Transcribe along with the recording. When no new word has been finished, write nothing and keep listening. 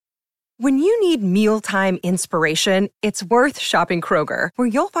When you need mealtime inspiration, it's worth shopping Kroger, where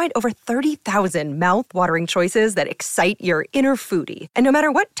you'll find over 30,000 mouth-watering choices that excite your inner foodie. And no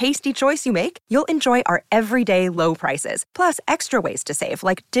matter what tasty choice you make, you'll enjoy our everyday low prices, plus extra ways to save,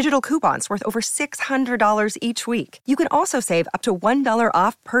 like digital coupons worth over $600 each week. You can also save up to $1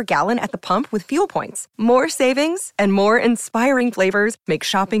 off per gallon at the pump with fuel points. More savings and more inspiring flavors make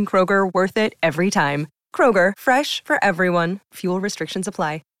shopping Kroger worth it every time. Kroger, fresh for everyone. Fuel restrictions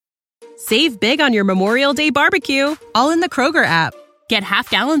apply. Save big on your Memorial Day barbecue, all in the Kroger app. Get half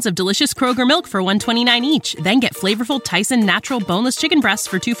gallons of delicious Kroger milk for $1.29 each. Then get flavorful Tyson natural boneless chicken breasts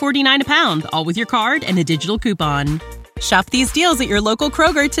for $2.49 a pound, all with your card and a digital coupon. Shop these deals at your local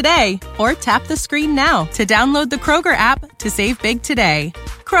Kroger today, or tap the screen now to download the Kroger app to save big today.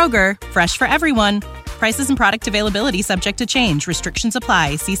 Kroger, fresh for everyone. Prices and product availability subject to change. Restrictions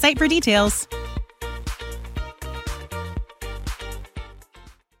apply. See site for details.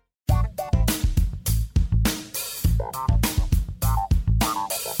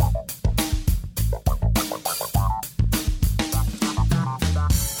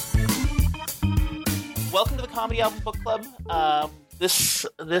 Welcome to the Comedy Album Book Club.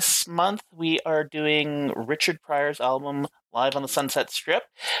 This month we are doing Richard Pryor's album Live on the Sunset Strip.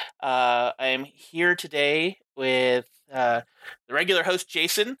 I am here today with the regular host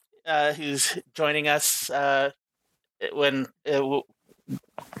Jason, who's joining us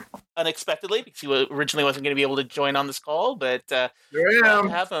unexpectedly, because he originally wasn't going to be able to join on this call, but here I am.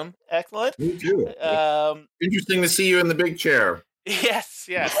 Have him. Excellent. Me too. Interesting to see you in the big chair. Yes.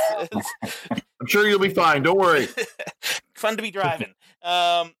 I'm sure you'll be fine. Don't worry. Fun to be driving.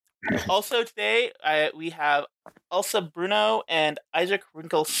 Also today, we have Alsa Bruno and Izaak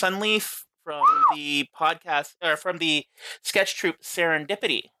Runkel Sunleaf from the podcast, or from the sketch troupe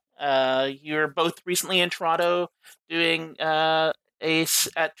Serendipity. You're both recently in Toronto doing at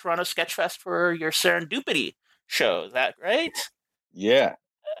Toronto Sketch Fest for your Serendipity show. Is that right? Yeah,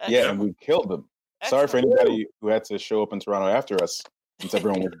 and we killed them. Sorry for anybody who had to show up in Toronto after us, since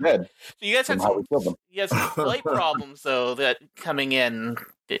everyone was dead. So you guys had some flight problems, though, that coming in.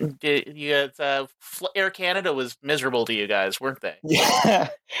 You guys, Air Canada was miserable to you guys, weren't they? Yeah.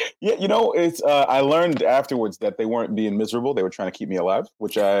 You know, it's. I learned afterwards that they weren't being miserable; they were trying to keep me alive,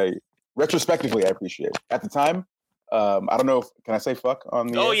 which retrospectively I appreciate. At the time, I don't know. Can I say fuck on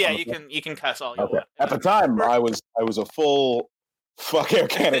the? Oh yeah, you can cuss all you want. At the time, I was a full. Fuck Air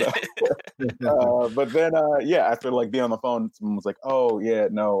Canada. But then, after like being on the phone, someone was like, "Oh yeah,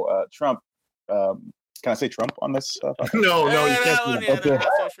 no, Trump." Can I say Trump on this? No, you can't. Okay. Not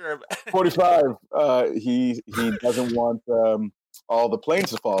so sure. 45. He doesn't want all the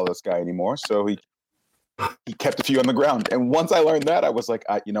planes to follow this guy anymore, so he kept a few on the ground. And once I learned that, I was like,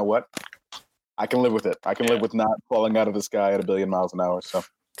 you know what? I can live with it. I can live with not falling out of the sky at 1 billion miles an hour. So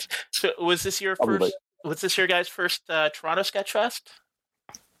was this your first? Was this your guys' first Toronto Sketch Fest?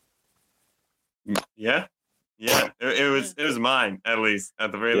 Yeah. It was mine, at least.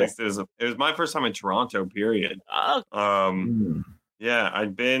 At the very least, it was my first time in Toronto. Period. Yeah,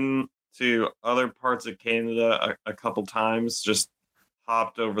 I'd been to other parts of Canada a couple times. Just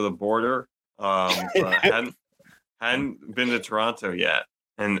hopped over the border. But hadn't been to Toronto yet.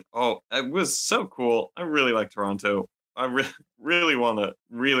 And it was so cool. I really like Toronto. I really want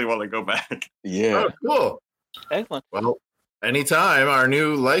to go back. Yeah. Oh, cool. Excellent. Well, anytime. Our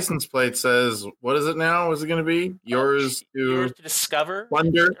new license plate says, what is it now? What's it going to be? Yours to discover?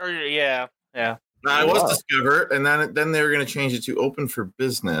 Plunder? Yeah. I was Discover, and then they were going to change it to Open for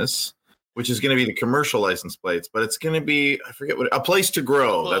Business, which is going to be the commercial license plates. But it's going to be, I forget A Place to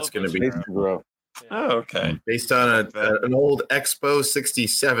Grow. That's going to be. Place to Grow. Oh, okay. Based on an old Expo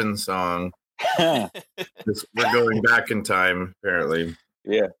 67 song. We're going back in time, apparently.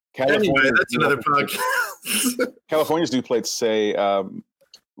 Yeah. Anyway, that's another podcast. California's new plates say,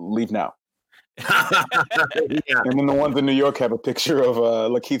 leave now. Yeah. And then the ones in New York have a picture of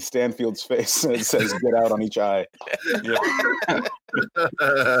Lakeith Stanfield's face, and it says, get out on each eye. And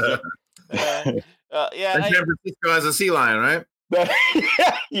San Francisco has a sea lion, right?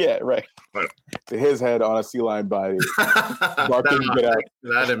 Yeah, right. His head on a sea lion body. Barking, get out.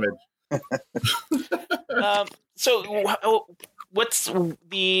 That image. So what's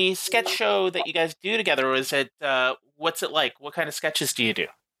the sketch show that you guys do together? What's it like? What kind of sketches do you do?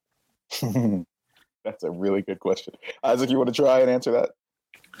 That's a really good question. Izaak, you want to try and answer that?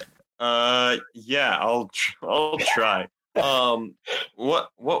 Yeah, I'll try.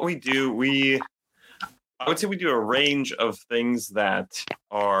 What we do, I would say we do a range of things that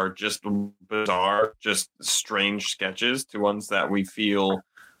are just bizarre, just strange sketches, to ones that we feel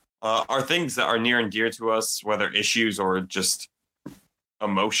are things that are near and dear to us, whether issues or just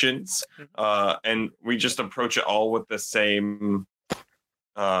emotions, and we just approach it all with the same,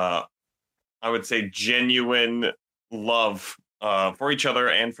 I would say, genuine love for each other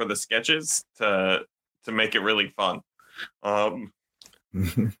and for the sketches to make it really fun.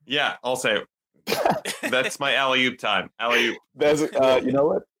 Yeah, I'll say that's my alley-oop time. Alley-oop. That's you know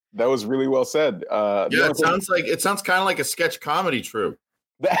what? That was really well said. It sounds kind of like a sketch comedy troupe.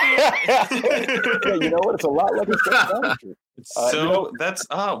 Yeah, you know what? It's a lot like a sketch comedy troupe. That's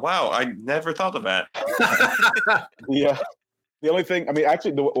wow! I never thought of that. Yeah. The only thing, I mean,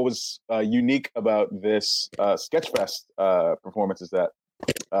 actually, what was unique about this Sketchfest performance is that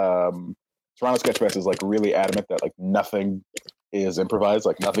Toronto Sketchfest is like really adamant that like nothing is improvised,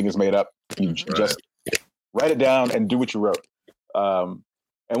 like nothing is made up. You just write it down and do what you wrote.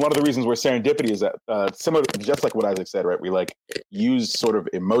 And one of the reasons we're serendipity is that similar, just like what Isaac said, right? We like use sort of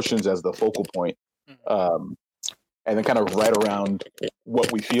emotions as the focal point, and then kind of write around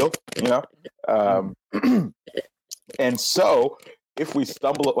what we feel, you know. And so, if we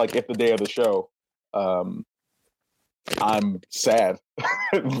stumble, like if the day of the show, I'm sad,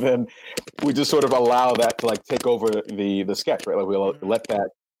 then we just sort of allow that to like take over the sketch, right? Like we'll let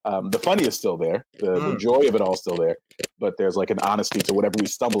that. The funny is still there, the joy of it all is still there, but there's like an honesty to whatever we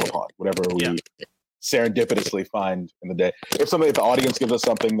stumble upon, whatever we serendipitously find in the day. If the audience gives us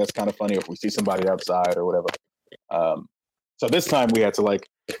something that's kind of funny, or if we see somebody outside or whatever. So this time we had to like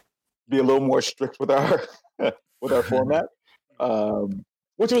be a little more strict with our with our format,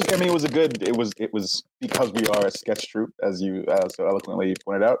 which was, I mean, it was because we are a sketch troupe, as you so eloquently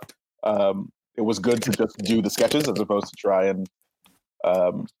pointed out. It was good to just do the sketches as opposed to try and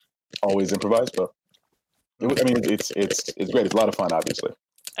always improvise, but it's great. It's a lot of fun, obviously,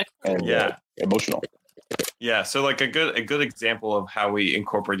 and emotional. Yeah, so like a good example of how we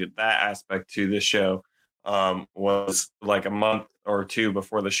incorporated that aspect to the show was like a month or two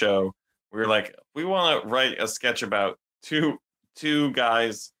before the show. We were like, we want to write a sketch about two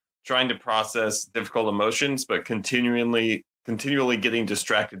guys trying to process difficult emotions, but continually getting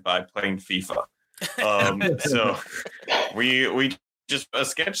distracted by playing FIFA. So we just a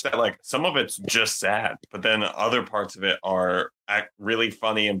sketch that like some of it's just sad, but then other parts of it are really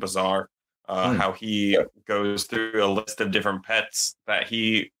funny and bizarre. How he goes through a list of different pets that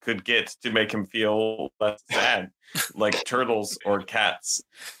he could get to make him feel less sad, like turtles or cats.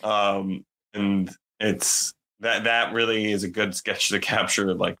 And it's that really is a good sketch to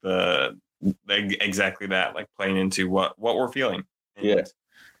capture like exactly that, like playing into what we're feeling. Yeah.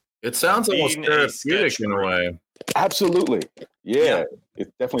 It sounds almost therapeutic in a way. Absolutely. Yeah.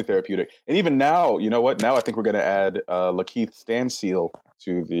 It's definitely therapeutic. And even now, you know what? Now I think we're going to add Lakeith Stanseal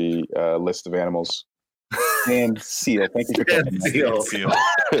to the list of animals. Stanseal. Thank you for Stanseal.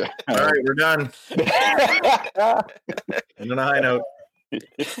 All right, we're done. And on a high note.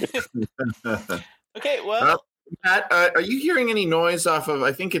 Okay, well. Matt, are you hearing any noise off of,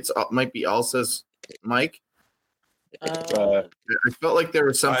 I think might be Alsa's mic? I felt like there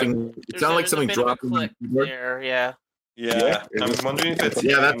was something. It sounded like something dropped on the keyboard. There, yeah. I'm wondering if it's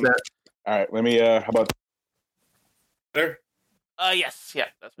that's it. All right, let me. How about there? Yes, yeah,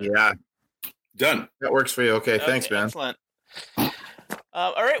 that's better. Yeah, done. That works for you. Okay, thanks, man. Excellent.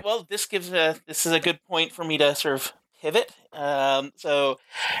 All right, well, this is a good point for me to sort of pivot. So,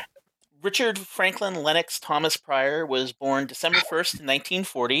 Richard Franklin Lennox Thomas Pryor was born December 1st,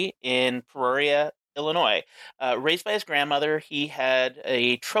 1940, in Peoria, Illinois. Raised by his grandmother, he had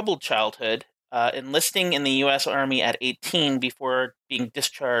a troubled childhood, enlisting in the U.S. Army at 18 before being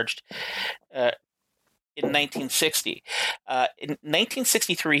discharged in 1960. In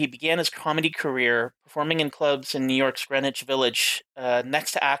 1963, he began his comedy career performing in clubs in New York's Greenwich Village,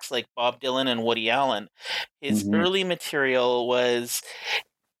 next to acts like Bob Dylan and Woody Allen. His early material was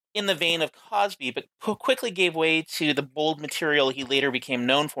in the vein of Cosby, but quickly gave way to the bold material he later became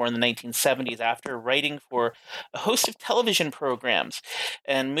known for in the 1970s after writing for a host of television programs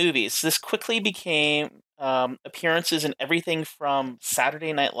and movies. This quickly became appearances in everything from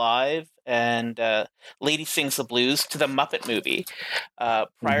Saturday Night Live and Lady Sings the Blues to the Muppet Movie.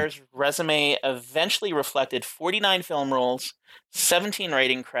 Pryor's resume eventually reflected 49 film roles, 17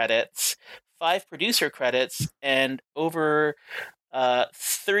 writing credits, 5 producer credits, and over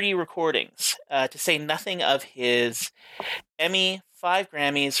 30 recordings, to say nothing of his Emmy, 5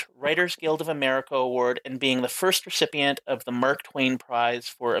 Grammys, Writers Guild of America Award, and being the first recipient of the Mark Twain Prize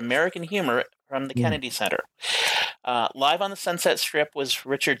for American Humor from the Kennedy Center. Live on the Sunset Strip was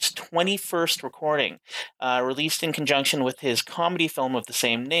Richard's 21st recording, released in conjunction with his comedy film of the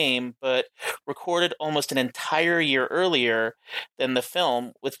same name, but recorded almost an entire year earlier than the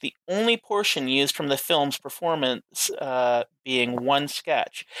film, with the only portion used from the film's performance being one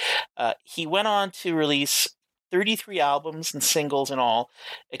sketch. He went on to release 33 albums and singles in all,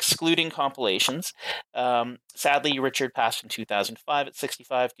 excluding compilations. Sadly, Richard passed in 2005 at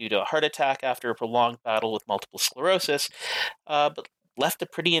 65 due to a heart attack after a prolonged battle with multiple sclerosis, but left a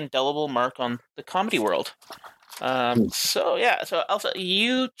pretty indelible mark on the comedy world. So Alsa,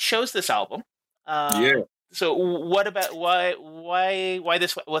 you chose this album. So what about why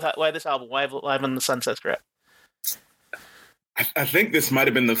this album? Why Live on the Sunset Strip? I think this might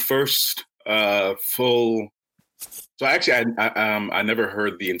have been the first full. So actually, I never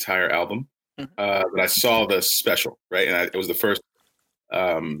heard the entire album, but I saw the special, right? And it was the first.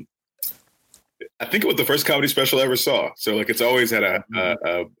 I think it was the first comedy special I ever saw. So like, it's always had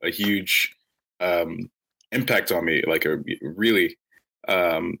a huge impact on me. Like a really.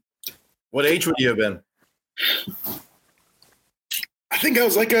 What age would you have been? I think I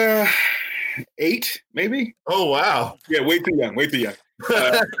was like 8, maybe. Oh wow! Yeah, way too young.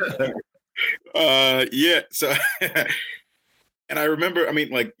 Yeah. So, and I remember, I mean,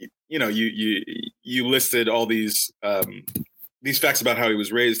 like, you know, you listed all these facts about how he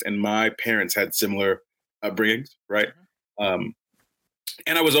was raised, and my parents had similar upbringings, right? And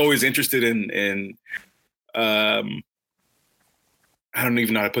I was always interested in I don't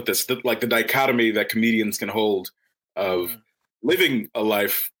even know how to put this, like the dichotomy that comedians can hold of living a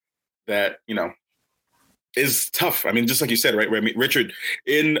life that, you know, is tough. I mean, just like you said, right? I mean, Richard,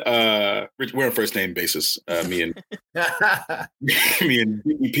 we're on first name basis. Me and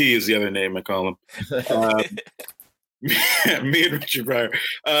DP is the other name I call him. Me and Richard Pryor.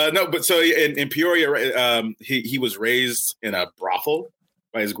 No, but so in Peoria, right, he was raised in a brothel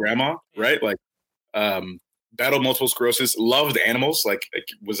by his grandma, right? Like, battled multiple sclerosis, loved animals, like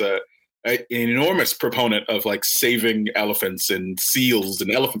was an enormous proponent of like saving elephants and seals and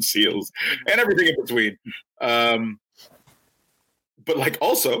elephant seals and everything in between. But like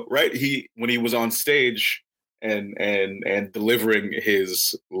also, right, when he was on stage and delivering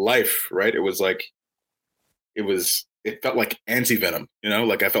his life, right, it felt like anti-venom, you know,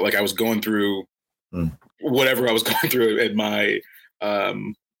 like I felt like I was going through whatever I was going through in my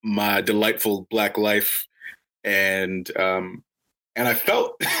my delightful Black life. And I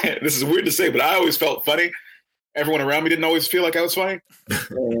felt, this is weird to say, but I always felt funny. Everyone around me didn't always feel like I was funny.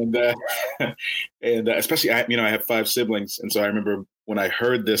 And especially, I have 5 siblings. And so I remember when I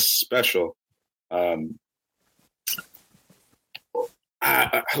heard this special, I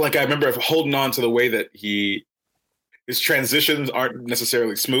remember holding on to the way that his transitions aren't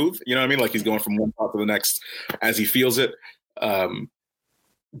necessarily smooth. You know what I mean? Like he's going from one part to the next as he feels it.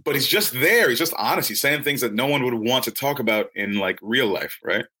 But he's just there. He's just honest. He's saying things that no one would want to talk about in like real life,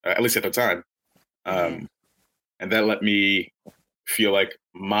 right? At least at the time. And that let me feel like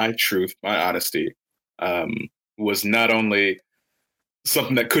my truth, my honesty, was not only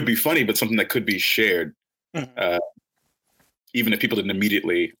something that could be funny, but something that could be shared, even if people didn't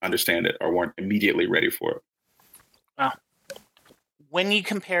immediately understand it or weren't immediately ready for it. Wow. When you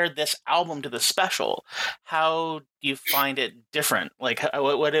compare this album to the special, how do you find it different? Like,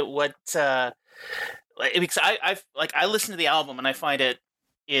 because I listen to the album and I find it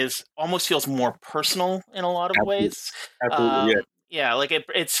almost feels more personal in a lot of ways. Absolutely, yeah. Like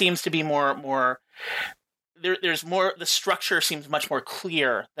it seems to be more. There's more. The structure seems much more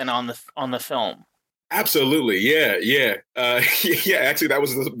clear than on the film. Absolutely, yeah. Yeah, actually, that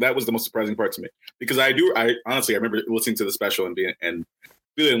was the most surprising part to me, because I honestly remember listening to the special and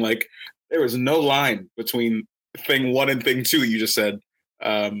feeling like there was no line between thing 1 and thing 2 you just said.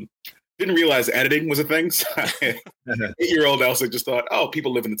 Didn't realize editing was a thing. So 8-year-old Alsa just thought, oh,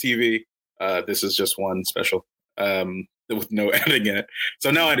 people live in the TV. This is just one special with no editing in it.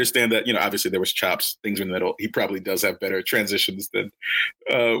 So now I understand that, obviously there was chops, things in the middle. He probably does have better transitions than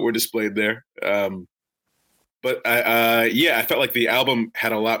were displayed there. But I felt like the album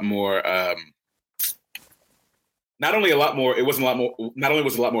had a lot more. Not only was it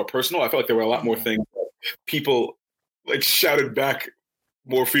a lot more personal. I felt like there were a lot more things that people like shouted back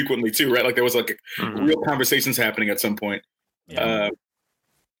more frequently too, right? Like there was like real conversations happening at some point.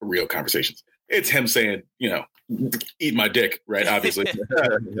 Real conversations. It's him saying, eat my dick, right? Obviously,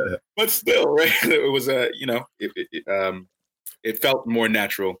 but still, right? It was it felt more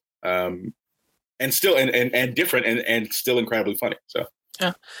natural. And still and different and still incredibly funny. So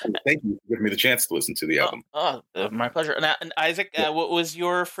Yeah. Thank you for giving me the chance to listen to the album. My pleasure. And Isaac, what was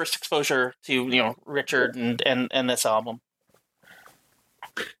your first exposure to Richard and this album?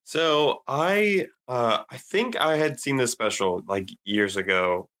 So I think I had seen this special like years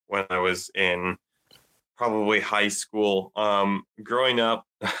ago when I was in probably high school. Growing up,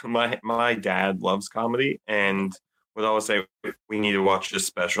 my dad loves comedy and would always say, we need to watch this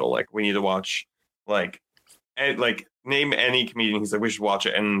special. Like, we need to watch, name any comedian. He's like, we should watch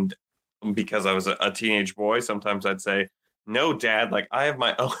it. And because I was a teenage boy, sometimes I'd say, no, Dad, like, I have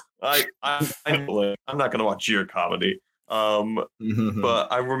my own, I'm not going to watch your comedy. But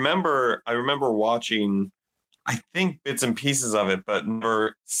I remember watching, I think, bits and pieces of it, but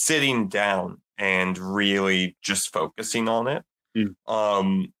never sitting down and really just focusing on it.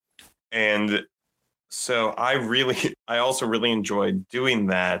 And so I also really enjoyed doing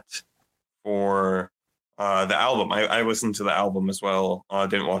that for the album. I listened to the album as well.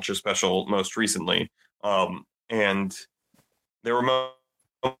 Didn't watch a special most recently. And there were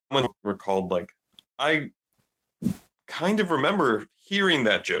moments were called, like, I kind of remember hearing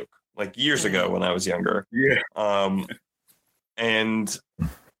that joke like years ago when I was younger. Yeah. And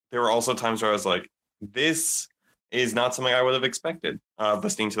there were also times where I was like, this is not something I would have expected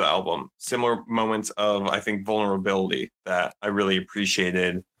listening to the album. Similar moments of, I think, vulnerability that I really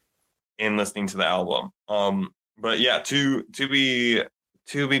appreciated in listening to the album. But yeah, to be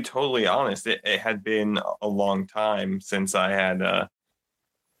totally honest, it had been a long time since I had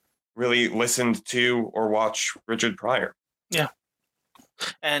really listened to or watched Richard Pryor. Yeah.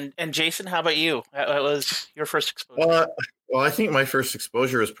 And Jason, how about you? What was your first exposure? Well, I think my first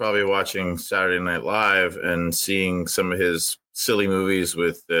exposure was probably watching Saturday Night Live and seeing some of his silly movies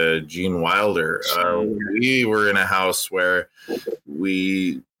with Gene Wilder. We were in a house where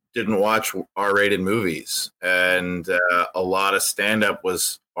we didn't watch R-rated movies, and a lot of stand-up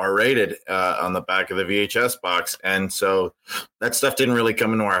was R-rated on the back of the VHS box, and so that stuff didn't really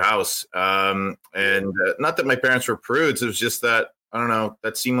come into our house. And not that my parents were prudes, it was just that, I don't know,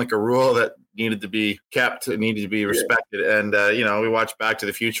 that seemed like a rule that needed to be kept, it needed to be respected. And, we watched Back to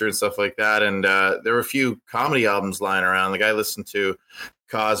the Future and stuff like that. And there were a few comedy albums lying around. Like, I listened to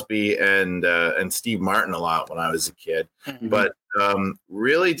Cosby and Steve Martin a lot when I was a kid, but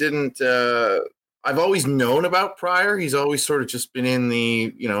really didn't, I've always known about Pryor. He's always sort of just been in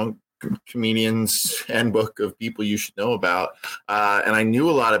the, comedian's handbook of people you should know about. And I knew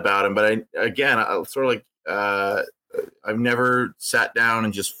a lot about him, but I sort of like, I've never sat down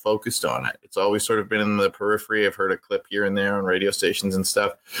and just focused on it. It's always sort of been in the periphery. I've heard a clip here and there on radio stations and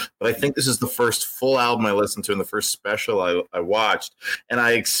stuff, but I think this is the first full album I listened to and the first special I watched. And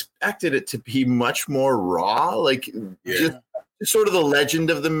I expected it to be much more raw, like just sort of the legend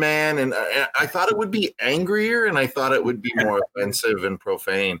of the man. And I thought it would be angrier, and I thought it would be more offensive and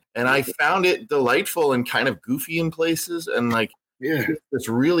profane. And I found it delightful and kind of goofy in places. And like, this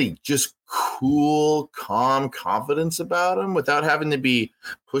really just cool, calm confidence about him without having to be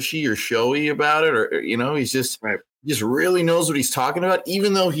pushy or showy about it. Or, he's just, he just really knows what he's talking about,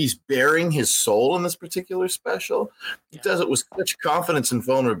 even though he's bearing his soul in this particular special. He does it with such confidence and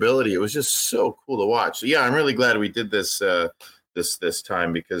vulnerability. It was just so cool to watch. So yeah, I'm really glad we did this, this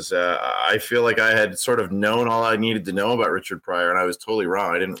time, because I feel like I had sort of known all I needed to know about Richard Pryor, and I was totally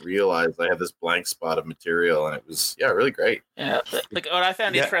wrong. I didn't realize I had this blank spot of material, and it was really great. Yeah, like what I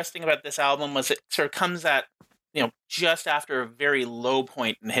found interesting about this album was it sort of comes at just after a very low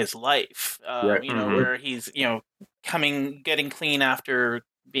point in his life, where he's getting clean after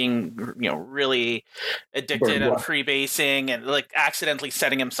being really addicted and freebasing and like accidentally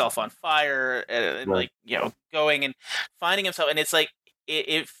setting himself on fire and going and finding himself, and it's like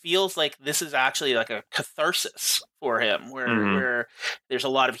it feels like this is actually like a catharsis for him where there's a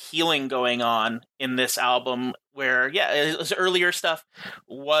lot of healing going on in this album, where his earlier stuff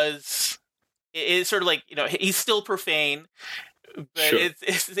was it's sort of like he's still profane, but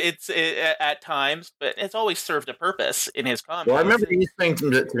it's at times, but it's always served a purpose in his comments. Well, I remember you saying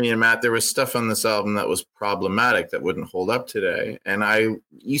to me and Matt, there was stuff on this album that was problematic that wouldn't hold up today, and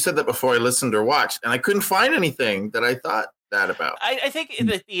you said that before I listened or watched, and I couldn't find anything that I thought that about. I think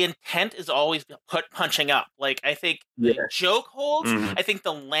that the intent is always punching up. Like, I think the joke holds. I think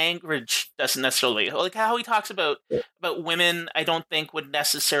the language doesn't necessarily, like how he talks about women, I don't think would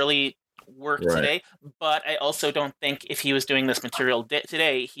necessarily work today, but I also don't think if he was doing this material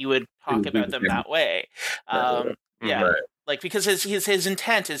today, he would talk about them that way. Like, because his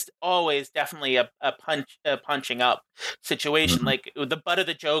intent is always definitely a punching up situation. Like, the butt of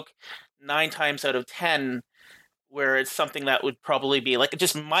the joke 9 times out of 10 where it's something that would probably be like,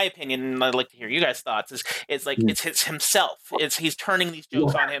 just my opinion, and I'd like to hear you guys' thoughts, is it's like it's himself. He's turning these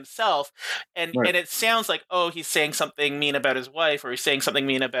jokes on himself, and it sounds like, oh, he's saying something mean about his wife, or he's saying something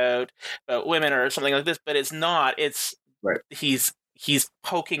mean about women or something like this, but it's not. It's he's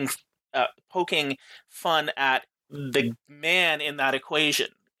poking fun at the man in that equation.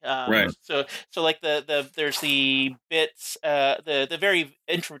 So like there's the bits, the very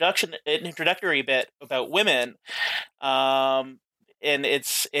introductory bit about women, and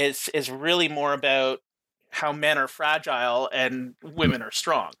it's really more about how men are fragile and women are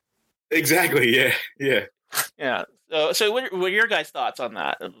strong. Exactly. Yeah. So what are your guys' thoughts on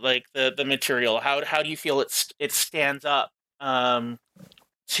that? Like the material, how do you feel it stands up to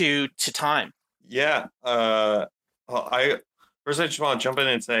time? Yeah. First, I just want to jump in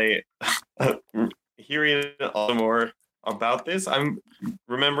and say, hearing a lot more about this, I'm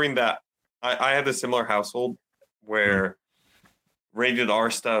remembering that I had a similar household where rated R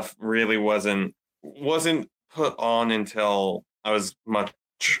stuff really wasn't put on until I was much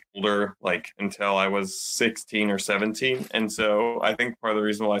older, like until I was 16 or 17. And so I think part of the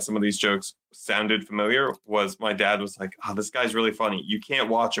reason why some of these jokes sounded familiar was my dad was like, oh, this guy's really funny. You can't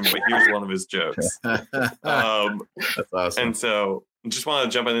watch him, but here's one of his jokes. That's awesome. And so just wanted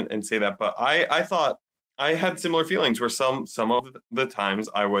to jump in and say that. But I thought I had similar feelings where some of the times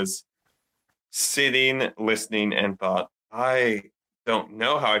I was sitting, listening, and thought, I don't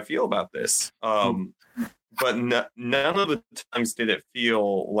know how I feel about this. But none of the times did it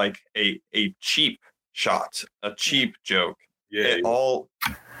feel like a cheap shot, a cheap joke.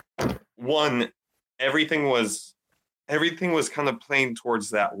 Everything was kind of playing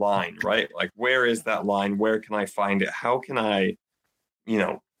towards that line, right? Like, where is that line? Where can I find it? How can I,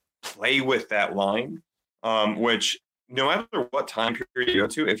 play with that line? Which no matter what time period you go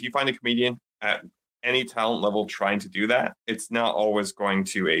to, if you find a comedian at any talent level trying to do that, it's not always going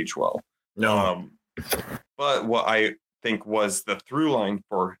to age well. No. But what I think was the through line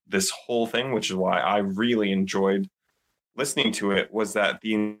for this whole thing, which is why I really enjoyed listening to it, was that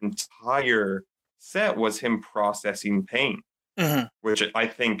the entire set was him processing pain, which I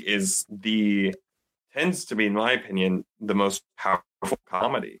think tends to be, in my opinion, the most powerful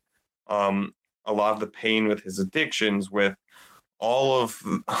comedy. A lot of the pain with his addictions, with all of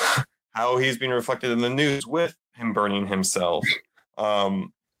how he's being reflected in the news, with him burning himself.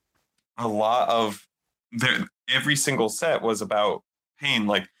 A lot of every single set was about pain.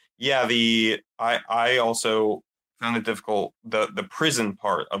 Like, I also found it difficult, the prison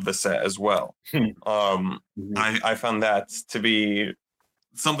part of the set as well. I found that to be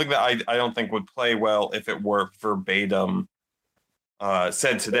something that I don't think would play well if it were verbatim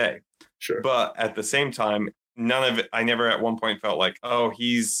said today. Sure. But at the same time, none of it, I never at one point felt like, oh,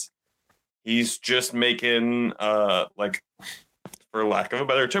 he's just making like, for lack of a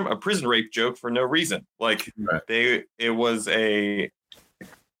better term, a prison rape joke for no reason. Like, it was in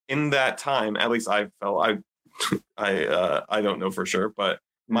that time, at least I felt, I don't know for sure, but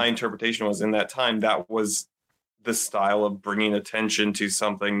my interpretation was, in that time, that was the style of bringing attention to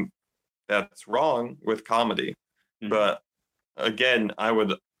something that's wrong with comedy. But again, I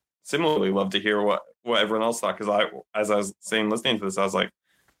would similarly love to hear what everyone else thought, because as I was saying, listening to this, I was like,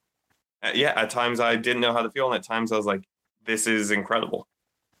 at times I didn't know how to feel, and at times I was like, this is incredible.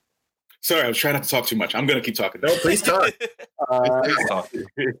 Sorry, I was trying not to talk too much. I'm going to keep talking. No, please talk. Please talk.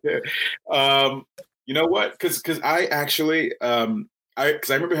 You know what? Because I actually, I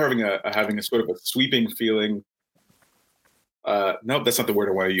remember having a sort of a sweeping feeling. No, that's not the word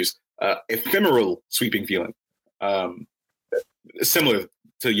I want to use. Ephemeral sweeping feeling, similar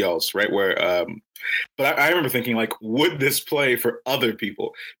to y'all's, right? Where, but I remember thinking, like, would this play for other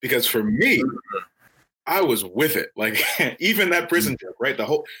people? Because for me, I was with it. Like, even that prison joke, right? The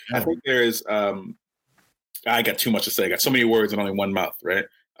whole, I think there is, I got too much to say. I got so many words and only one mouth, right?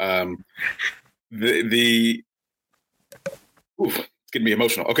 It's getting me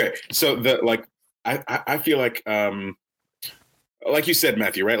emotional. Okay. So I feel like you said,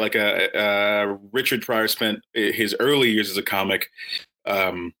 Matthew, right? Like, Richard Pryor spent his early years as a comic,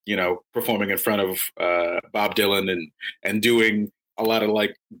 performing in front of Bob Dylan and doing a lot of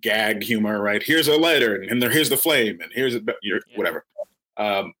like gag humor, right? Here's a lighter, and here's the flame, and here's whatever.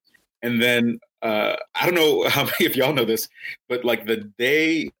 And then I don't know how many of y'all know this, but like the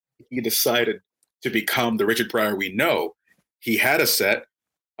day he decided to become the Richard Pryor we know, he had a set.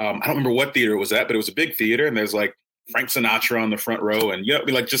 I don't remember what theater it was at, but it was a big theater, and there's like Frank Sinatra on the front row, and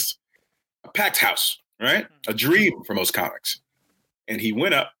like just a packed house, right? A dream for most comics. And he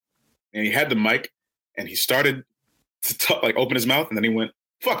went up, and he had the mic, and he started to talk, like open his mouth, and then he went,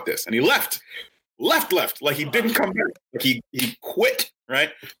 "Fuck this," and he left. left, like he didn't come back. Like he quit, right?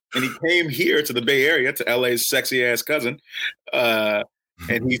 And he came here to the Bay Area, to LA's sexy ass cousin, and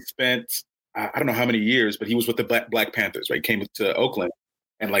he spent I don't know how many years, but he was with the Black Panthers, right? He came to Oakland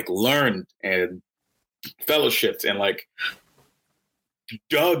and like learned and fellowshipped and like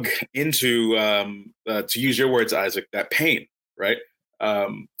dug into, to use your words, Isaac, that pain, right?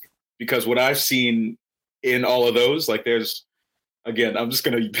 Because what I've seen in all of those, like there's, again, I'm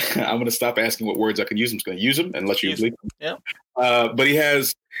gonna stop asking what words I can use. I'm just gonna use them and let you bleep them. Yeah. But he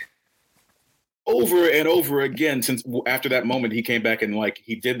has over and over again since after that moment he came back and like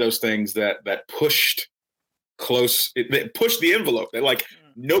he did those things that pushed that pushed the envelope that like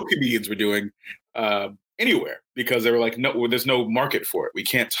no comedians were doing anywhere, because they were like, no, there's no market for it. We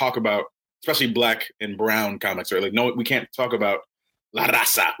can't talk about, especially black and brown comics, or like, no, we can't talk about la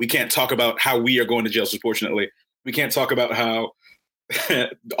raza. We can't talk about how we are going to jail disproportionately. We can't talk about how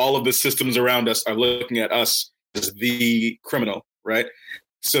all of the systems around us are looking at us as the criminal, right?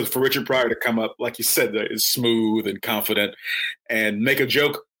 So for Richard Pryor to come up, like you said, that is smooth and confident and make a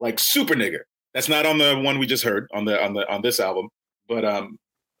joke like super nigger. That's not on the one we just heard on this album, but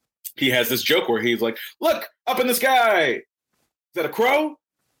he has this joke where he's like, look up in the sky. Is that a crow?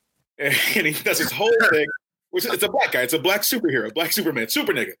 And he does his whole thing. It's a black guy. It's a black superhero, black Superman,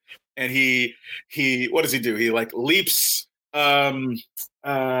 super nigga. And he what does he do? He like leaps child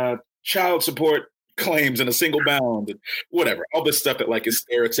support claims in a single bound and whatever. All this stuff that like is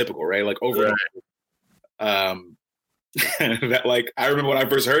stereotypical, right? Like over and over. That like I remember when I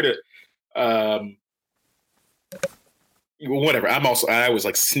first heard it. Whatever. I was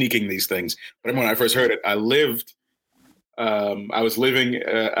like sneaking these things. But when I first heard it, I was living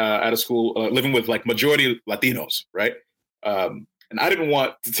at a school, living with like majority Latinos, right? And I didn't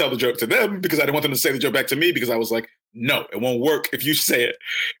want to tell the joke to them because I didn't want them to say the joke back to me, because I was like, no, it won't work if you say it,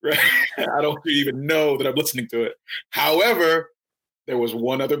 right? I don't even know that I'm listening to it. However, there was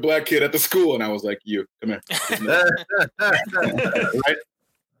one other black kid at the school, and I was like, you, come here. Right?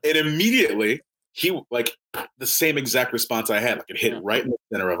 And immediately, he, like, the same exact response I had, like it hit right in the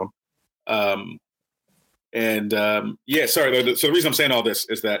center of him. Sorry. So the reason I'm saying all this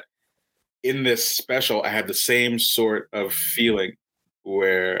is that in this special, I had the same sort of feeling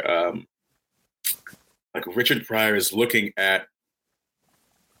where, like Richard Pryor is looking at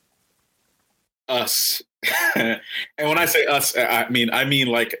us, and when I say us, I mean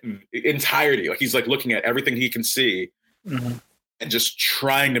like entirety. Like he's like looking at everything he can see, and just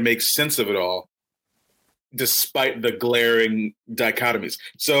trying to make sense of it all, despite the glaring dichotomies.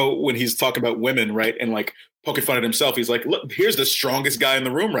 So when he's talking about women, right, and like poking fun at himself, he's like, look, here's the strongest guy in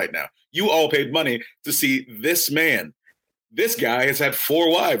the room right now. You all paid money to see this man. This guy has had 4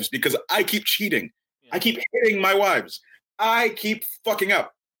 wives because I keep cheating. I keep hitting my wives. I keep fucking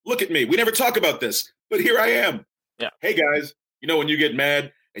up. Look at me. We never talk about this, but here I am. Yeah. Hey guys, you know when you get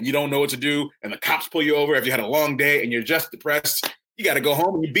mad and you don't know what to do and the cops pull you over after you had a long day and you're just depressed, you got to go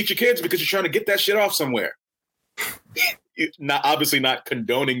home and you beat your kids because you're trying to get that shit off somewhere. Obviously not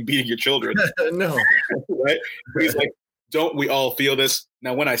condoning beating your children. No. Right? But he's like, don't we all feel this?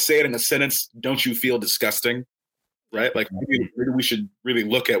 Now, when I say it in a sentence, don't you feel disgusting? Right? Like maybe we should really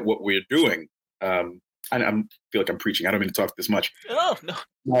look at what we're doing. I feel like I'm preaching. I don't mean to talk this much. Oh, no.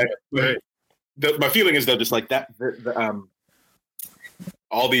 My feeling is though, just like that,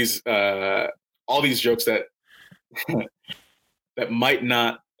 all these jokes that that might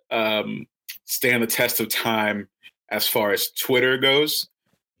not stand the test of time as far as Twitter goes,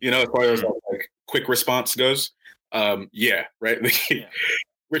 as far as like quick response goes. Yeah, right.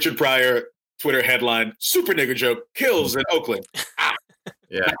 Richard Pryor Twitter headline: super nigger joke kills in Oakland.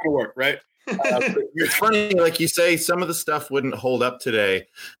 Yeah, not gonna work, right? It's funny, like you say, some of the stuff wouldn't hold up today,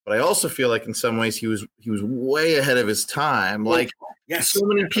 but I also feel like in some ways he was way ahead of his time. Like, yes, so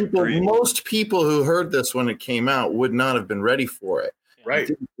many people, most people who heard this when it came out would not have been ready for it. Right.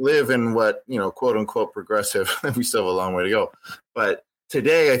 Didn't live in what, quote unquote progressive. We still have a long way to go, but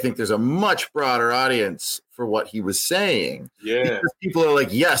today I think there's a much broader audience for what he was saying. Yeah, because people are like,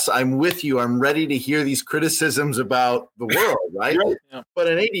 yes, I'm with you. I'm ready to hear these criticisms about the world, right? Right. Yeah. But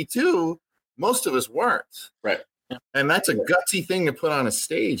in '82. Most of us weren't. Right. Yeah. And that's a gutsy thing to put on a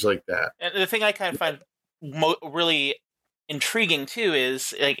stage like that. And the thing I kind of find really intriguing too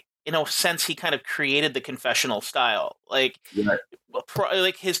is like in a sense, he kind of created the confessional style. Like,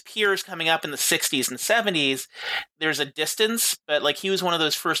 like his peers coming up in the 60s and 70s, there's a distance, but like he was one of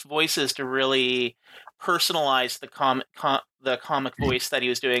those first voices to really personalize the comic voice that he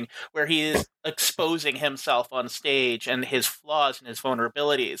was doing, where he is exposing himself on stage and his flaws and his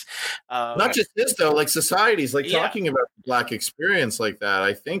vulnerabilities. Not just his, though, like societies, like talking about the Black experience like that,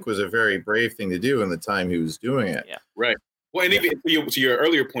 I think was a very brave thing to do in the time he was doing it. Yeah. Right. Well, and even to your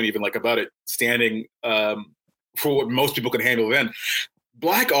earlier point, even like about it standing for what most people could handle then,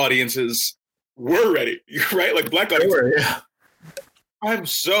 Black audiences were ready, right? Like Black audiences. I'm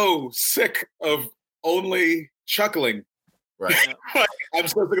so sick of only chuckling. Right. I'm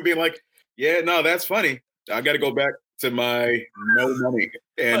so sick of being like, yeah, no, that's funny. I got to go back to my no money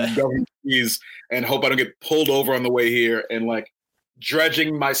and government fees and hope I don't get pulled over on the way here and like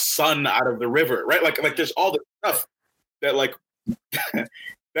dredging my son out of the river, right? Like there's all this stuff that like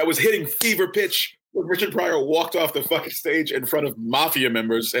that was hitting fever pitch when Richard Pryor walked off the fucking stage in front of mafia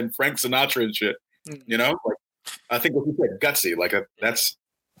members and Frank Sinatra and shit. You know, like I think what he said, gutsy. Like that's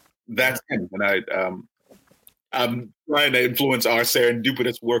him. And I'm trying to influence our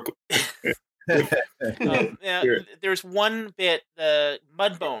serendipitous work. There's one bit, the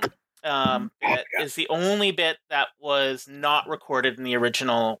Mudbone bit is the only bit that was not recorded in the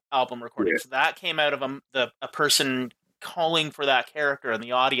original album recording. So that came out of a person calling for that character in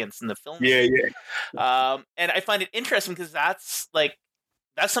the audience in the film. And I find it interesting because that's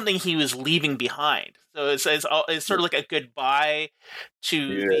something he was leaving behind. So it's sort of like a goodbye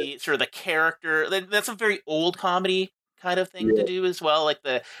to the sort of the character. That's a very old comedy kind of thing to do as well, like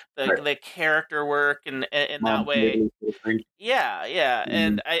the character work and that way.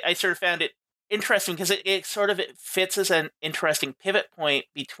 And I sort of found it interesting because it sort of fits as an interesting pivot point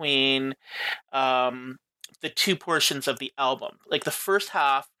between the two portions of the album. Like the first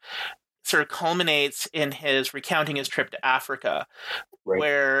half sort of culminates in his recounting his trip to Africa,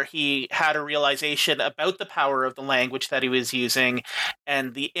 where he had a realization about the power of the language that he was using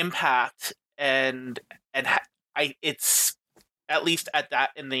and the impact and it's, at least at that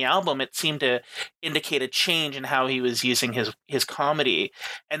in the album, it seemed to indicate a change in how he was using his comedy.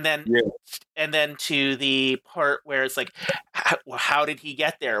 And then to the part where it's like, how did he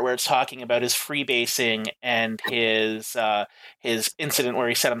get there? Where it's talking about his freebasing and his incident where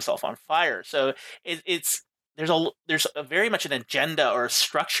he set himself on fire. So there's a very much an agenda or a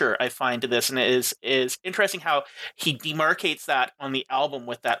structure I find to this, and it is interesting how he demarcates that on the album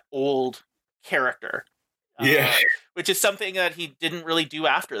with that old character. Which is something that he didn't really do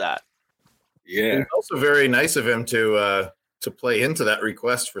after that. Yeah, it's also very nice of him to play into that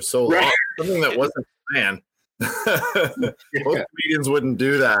request for so long. Something that wasn't planned. Most comedians wouldn't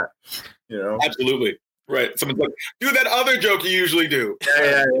do that, you know. Absolutely, right. Someone's like, "Do that other joke you usually do."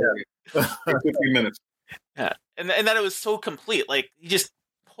 Yeah. 15 minutes. Yeah, and then it was so complete. Like he just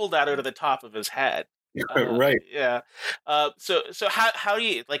pulled that out of the top of his head. Right. Yeah. So how do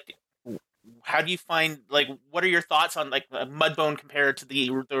you like? How do you find, like, what are your thoughts on like Mudbone compared to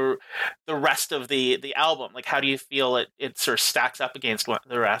the rest of the album? Like, how do you feel it sort of stacks up against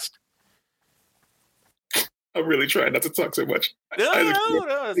the rest? I'm really trying not to talk so much. No.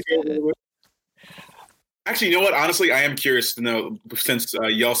 Actually, you know what? Honestly, I am curious to know, since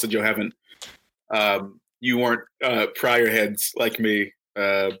y'all said you haven't, you weren't Pryor heads like me,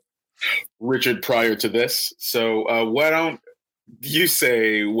 Richard Pryor to this. So why don't you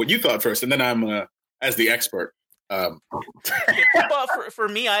say what you thought first, and then I'm as the expert. Well, for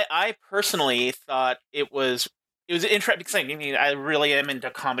me, I personally thought it was interesting because I mean I really am into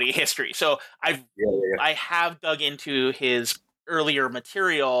comedy history, so I have dug into his earlier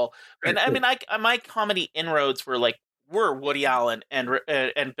material, and I mean my comedy inroads were Woody Allen and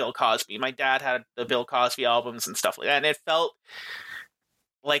Bill Cosby. My dad had the Bill Cosby albums and stuff like that, and it felt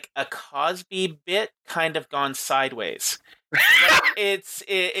like a Cosby bit kind of gone sideways. It's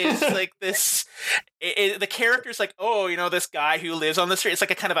like this. The character's like, oh, you know, this guy who lives on the street. It's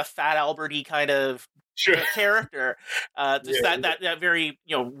like a kind of a Fat Albert-y kind of character. That very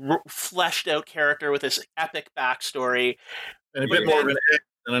fleshed out character with this epic backstory, and a bit more of an edge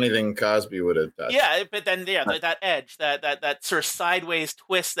than anything Cosby would have done. Yeah, but then that edge, that sort of sideways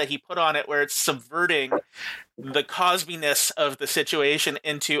twist that he put on it, where it's subverting the Cosby-ness of the situation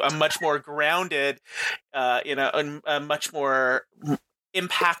into a much more grounded, a much more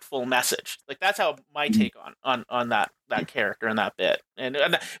impactful message. Like that's how my take on that character and that bit, and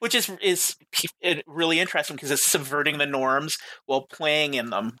which is really interesting because it's subverting the norms while playing in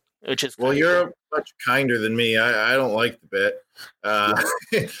them. Which is you're much kinder than me. I don't like the bit.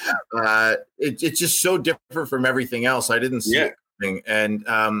 It's just so different from everything else. I didn't see it interesting.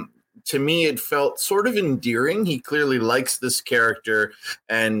 And to me, it felt sort of endearing. He clearly likes this character.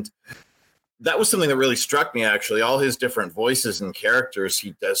 And that was something that really struck me, actually. All his different voices and characters,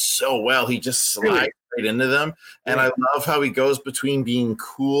 he does so well. He just slides right into them. And I love how he goes between being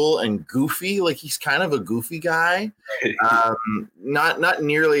cool and goofy. Like, he's kind of a goofy guy. Not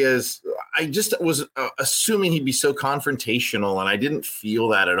nearly as... I just was assuming he'd be so confrontational, and I didn't feel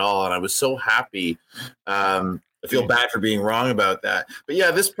that at all. And I was so happy. I feel bad for being wrong about that. But yeah,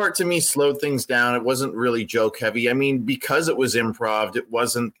 this part to me slowed things down. It wasn't really joke heavy. I mean, because it was improv, it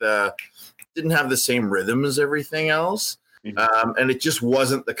wasn't didn't have the same rhythm as everything else. And it just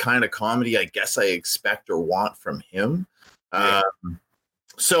wasn't the kind of comedy I guess I expect or want from him.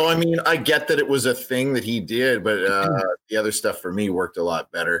 So, I mean, I get that it was a thing that he did, but the other stuff for me worked a lot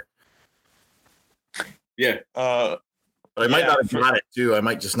better. Yeah. But I might not have got it too. I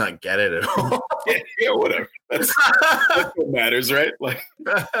might just not get it at all. yeah, whatever. That's what matters, right? Like,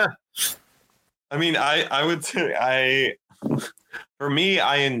 I mean, I would say for me,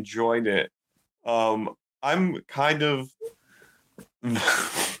 I enjoyed it. I'm kind of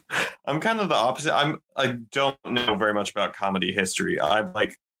the opposite. I don't know very much about comedy history. I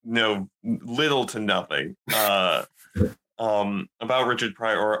know little to nothing about Richard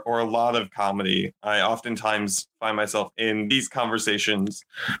Pryor or a lot of comedy. I oftentimes find myself in these conversations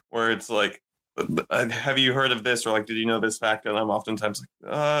where it's like, have you heard of this? Or like, did you know this fact? And I'm oftentimes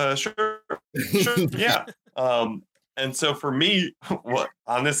like, sure, yeah. And so for me, what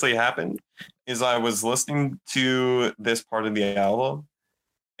honestly happened is I was listening to this part of the album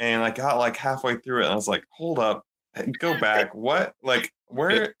and I got like halfway through it and I was like, hold up, go back. What? Like,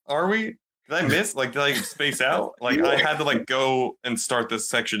 where are we? Did I miss? Like, did I space out? Like, I had to like go and start this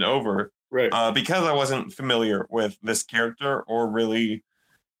section over. Right. Because I wasn't familiar with this character or really,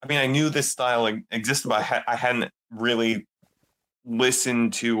 I mean, I knew this style existed, but I hadn't really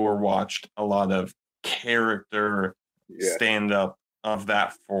listened to or watched a lot of character stand-up of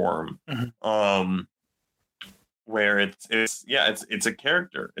that form. Where it's a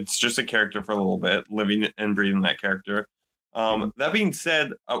character. It's just a character for a little bit, living and breathing that character. That being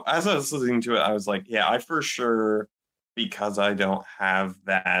said, as I was listening to it, I was like, yeah, I for sure, because I don't have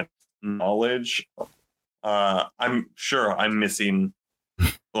that knowledge, I'm sure I'm missing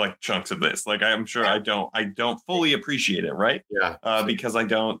like chunks of this. Like, I'm sure I don't fully appreciate it, right? Yeah. Because I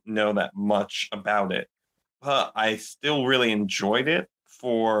don't know that much about it. But I still really enjoyed it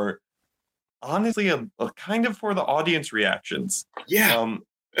for, honestly, a kind of for the audience reactions. Yeah.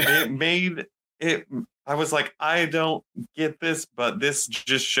 It made it, I was like, I don't get this, but this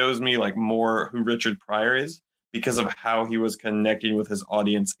just shows me like more who Richard Pryor is because of how he was connecting with his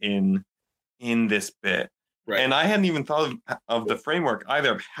audience in this bit. Right. And I hadn't even thought of the framework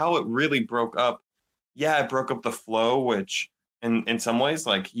either, of how it really broke up. Yeah, it broke up the flow, which in some ways,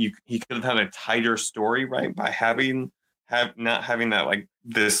 like he could have had a tighter story, right? By not having that like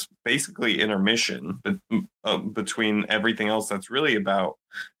this basically intermission between everything else that's really about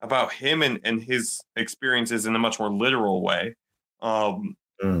him and his experiences in a much more literal way. But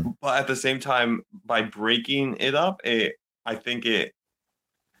at the same time, by breaking it up, I think it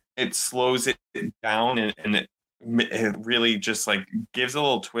slows it down and it really just like gives a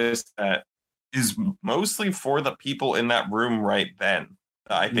little twist that is mostly for the people in that room right then.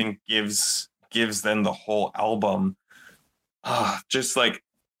 That I think gives them the whole album. Just like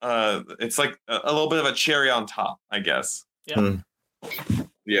it's like a little bit of a cherry on top, I guess.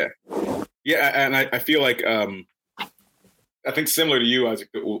 Yeah. Yeah. And I feel like I think similar to you, Isaac,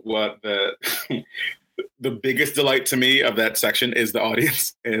 what the the biggest delight to me of that section is the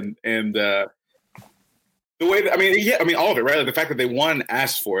audience and the way that, all of it, right? Like the fact that they, one,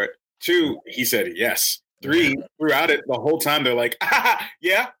 asked for it, two, he said yes, three, throughout it the whole time they're like,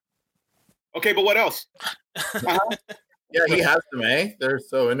 yeah, okay, but what else? Yeah, he has them, eh? They're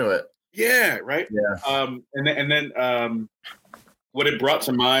so into it. Yeah, right. Yeah. And then what it brought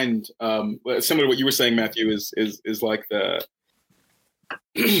to mind, similar to what you were saying, Matthew, is like the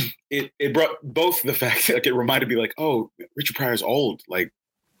it brought both the fact that, like, it reminded me like, oh, Richard Pryor's old. Like,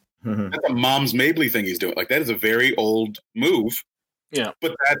 that's a Mom's Mabley thing he's doing. Like, that is a very old move. Yeah.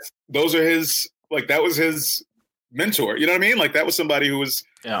 But those are his, like, that was his mentor. You know what I mean? Like, that was somebody who was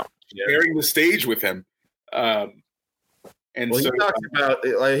sharing the stage with him. And well, he talks about,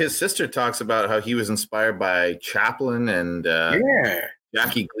 like, his sister talks about how he was inspired by Chaplin and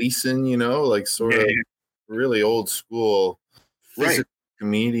Jackie Gleason, you know, like sort of really old school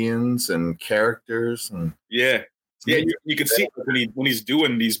comedians and characters. And you can see when he's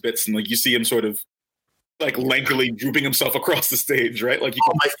doing these bits, and like you see him sort of like lengthily drooping himself across the stage, right? Like,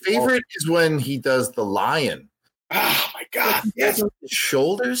 my favorite is when he does the lion. Oh my God! Yes, his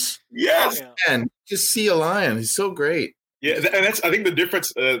shoulders. yes, Yeah. And just see a lion. He's so great. yeah. And that's, I think, the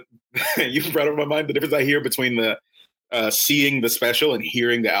difference. You brought up my mind. The difference I hear between the seeing the special and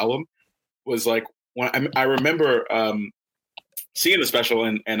hearing the album was like when I remember seeing the special,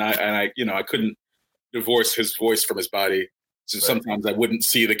 and I I couldn't divorce his voice from his body. So sometimes I wouldn't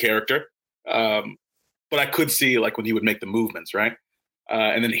see the character, but I could see like when he would make the movements, right?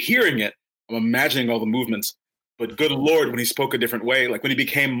 And then hearing it, I'm imagining all the movements. But good Lord, when he spoke a different way, like when he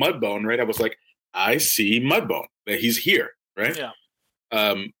became Mudbone, right? I was like, I see Mudbone, that he's here, right? Yeah.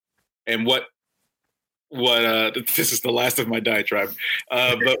 And what this is the last of my diatribe.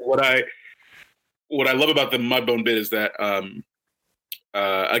 But what I love about the Mudbone bit is that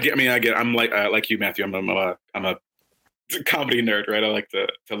again, I'm like you, Matthew. I'm a comedy nerd, right? I like to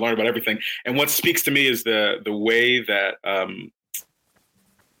learn about everything. And what speaks to me is the way that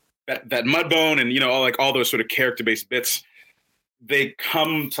that Mudbone and all those sort of character-based bits, they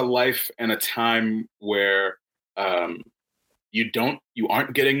come to life in a time where you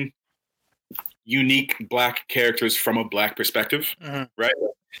aren't getting unique Black characters from a Black perspective, right?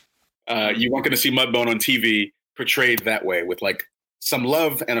 You weren't going to see Mudbone on TV portrayed that way with like some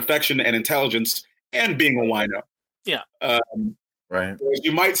love and affection and intelligence and being a wino. Yeah. Right.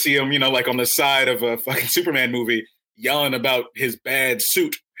 You might see him, like on the side of a fucking Superman movie yelling about his bad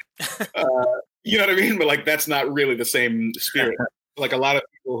suit. You know what I mean? But like, that's not really the same spirit. Like a lot of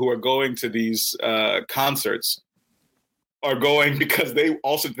people who are going to these concerts are going because they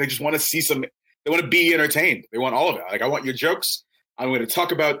just want to see they want to be entertained. They want all of it. Like, I want your jokes. I'm going to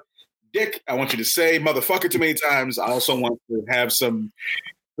talk about dick. I want you to say motherfucker too many times. I also want to have some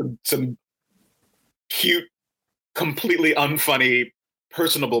cute, completely unfunny,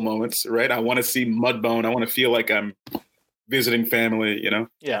 personable moments, right? I want to see Mudbone. I want to feel like I'm visiting family,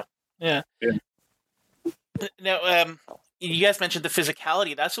 Yeah. Now, you guys mentioned the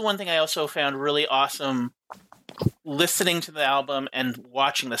physicality. That's the one thing I also found really awesome listening to the album and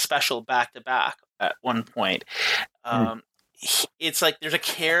watching the special back to back at one point. It's like there's a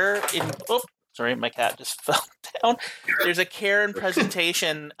care in... Oh, sorry, my cat just fell down. There's a care and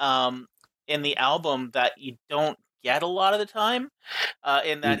presentation in the album that you don't get a lot of the time,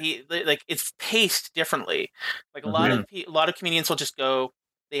 in that it's paced differently. Like a lot of comedians will just go,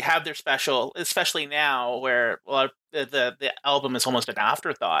 they have their special, especially now where a lot of the album is almost an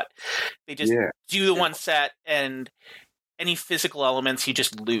afterthought. They just do the one set, and any physical elements you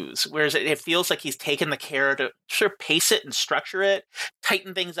just lose. Whereas it feels like he's taken the care to sort of pace it and structure it,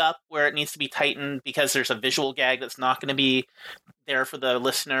 tighten things up where it needs to be tightened because there's a visual gag that's not going to be there for the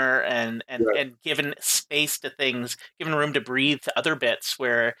listener, and given space to things, given room to breathe to other bits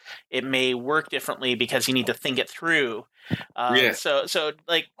where it may work differently because you need to think it through. So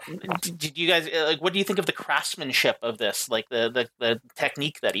like, did you guys what do you think of the craftsmanship of this? Like the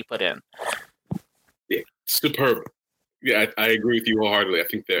technique that he put in? Yeah, superb. Yeah, I agree with you wholeheartedly. I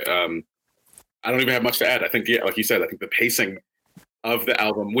think that I don't even have much to add. I think, like you said, I think the pacing of the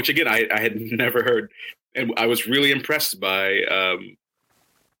album, which again I had never heard, and I was really impressed by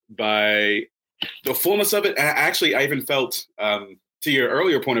the fullness of it. And I even felt, to your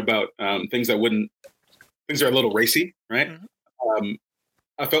earlier point about things that are a little racy, right? Mm-hmm.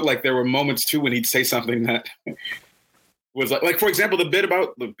 I felt like there were moments too when he'd say something that was like for example, the bit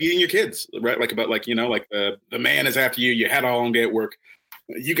about beating your kids, right? Like about like the man is after you. You had a long day at work.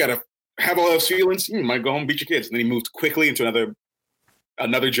 You got to have all those feelings. You might go home and beat your kids. And then he moved quickly into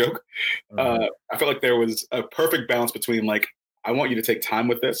another joke. I felt like there was a perfect balance between like, I want you to take time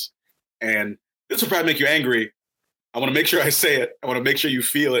with this, and this will probably make you angry. I want to make sure I say it. I want to make sure you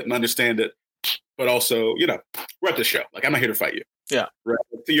feel it and understand it. But also, we're at the show. Like, I'm not here to fight you. Yeah. Right.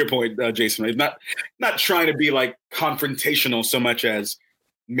 To your point, Jason, right? Not trying to be like confrontational so much as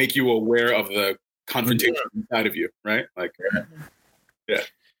make you aware of the confrontation inside of you, right? Like,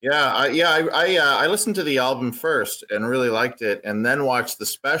 I listened to the album first and really liked it, and then watched the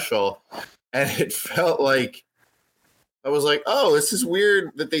special, and it felt like I was like, oh, this is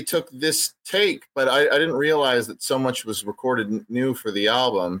weird that they took this take, but I didn't realize that so much was recorded new for the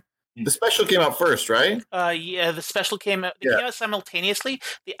album. The special came out first, right? The special came out. They came out simultaneously.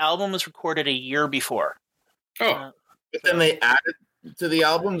 The album was recorded a year before. But then they added to the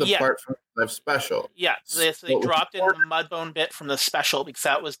album the part from the special. Yeah, so they dropped in the Mudbone bit from the special because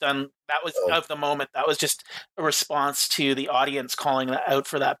that was done. That was of the moment. That was just a response to the audience calling out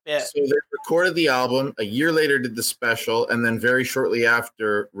for that bit. So they recorded the album a year later, did the special, and then very shortly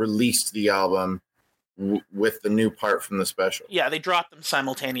after released the album with the new part from the special. Yeah, they dropped them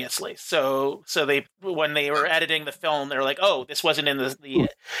simultaneously. So they, when they were editing the film, they were like, "Oh, this wasn't in the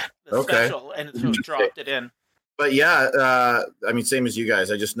special," and so dropped it in. But yeah, I mean, same as you guys.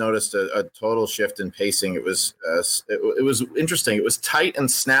 I just noticed a total shift in pacing. It was interesting. It was tight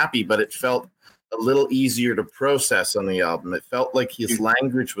and snappy, but it felt a little easier to process on the album. It felt like his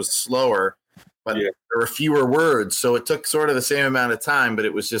language was slower, but there were fewer words. So it took sort of the same amount of time, but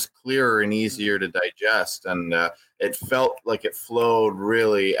it was just clearer and easier to digest. And it felt like it flowed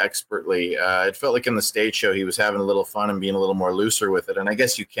really expertly. It felt like in the stage show, he was having a little fun and being a little more looser with it. And I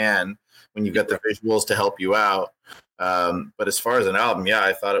guess you can when you've got the visuals to help you out. But as far as an album,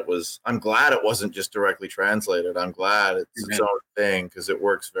 I thought I'm glad it wasn't just directly translated. I'm glad it's its own thing because it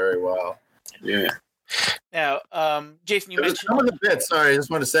works very well. Yeah. Now, Jason, you mentioned some of the bits. Sorry, I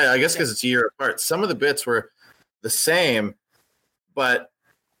just want to say, I guess because it's a year apart, some of the bits were the same, but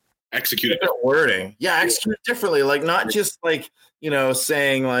executed different wording. Yeah, executed differently. Like not just like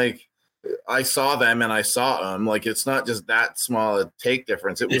saying like I saw them and I saw them. Like it's not just that small a take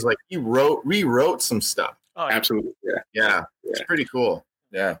difference. It was like he rewrote some stuff. Oh, absolutely. Yeah. It's pretty cool.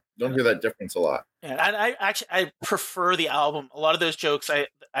 Yeah, don't hear that difference a lot. Yeah, and I prefer the album. A lot of those jokes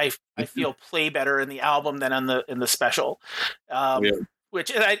I feel play better in the album than in the special.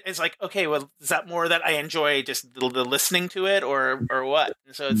 Which is like, okay, well, is that more that I enjoy just the listening to it or what?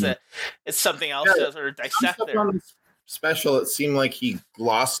 And so it's something else to sort of dissect there. On the special, it seemed like he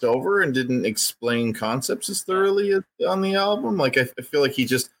glossed over and didn't explain concepts as thoroughly as on the album. Like I feel like he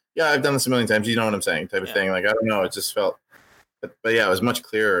just I've done this a million times. You know what I'm saying? Type of thing. Like I don't know. It just felt. But yeah, it was much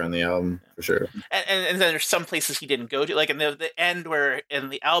clearer in the album for sure. And then there's some places he didn't go to, like in the end where in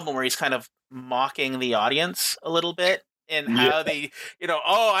the album where he's kind of mocking the audience a little bit and how they,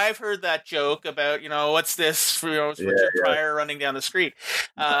 I've heard that joke about, what's this, Richard Pryor running down the street.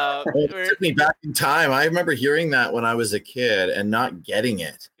 It took me back in time. I remember hearing that when I was a kid and not getting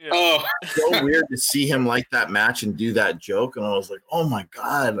it. Yeah. Oh, so weird to see him like that match and do that joke. And I was like, oh my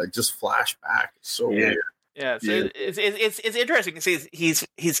God, I just flashed back. It's so weird. Yeah, so it's interesting to see he's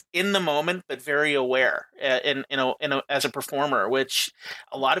in the moment but very aware as a performer, which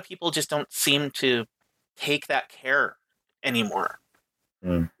a lot of people just don't seem to take that care anymore.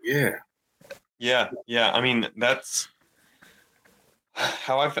 Yeah. I mean, that's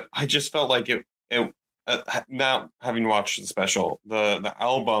how I just felt like it now having watched the special, the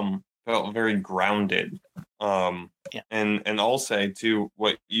album felt very grounded. And I'll say to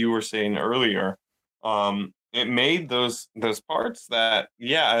what you were saying earlier. It made those parts that,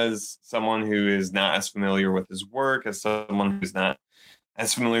 as someone who is not as familiar with his work, as someone who's not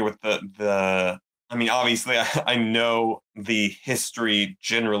as familiar with the I mean, obviously I know the history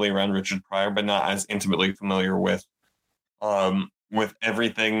generally around Richard Pryor, but not as intimately familiar with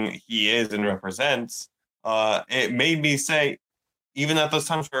everything he is and represents. It made me say, even at those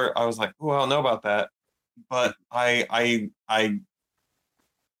times where I was like, oh, I don't know about that, but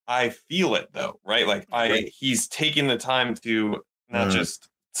I feel it though, right? Like he's taking the time to not just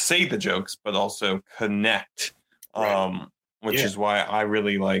say the jokes, but also connect, which is why I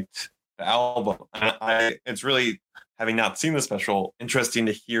really liked the album. It's really, having not seen the special, interesting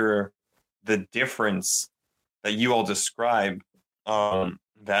to hear the difference that you all describe.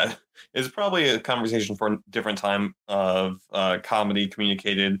 That is probably a conversation for a different time of comedy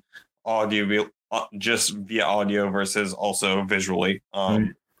communicated audio, just via audio versus also visually.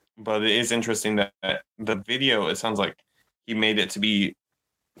 But it is interesting that the video, it sounds like he made it to be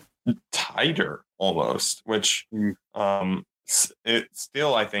tighter almost, which it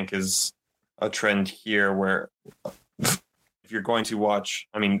still, I think, is a trend here where if you're going to watch,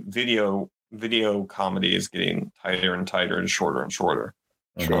 I mean, video comedy is getting tighter and tighter and shorter and shorter.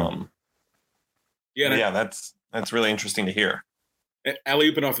 Sure. That's really interesting to hear.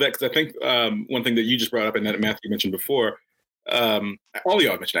 Alley-ooping off that, because I think one thing that you just brought up and that Matthew mentioned before, all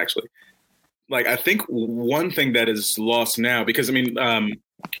y'all mentioned actually, like I think one thing that is lost now, because I mean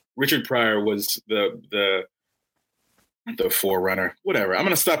Richard Pryor was the forerunner, whatever. I'm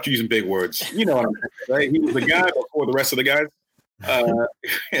gonna stop using big words, what I'm saying, right? He was the guy before the rest of the guys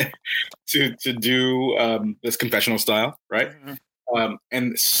to do this confessional style, right?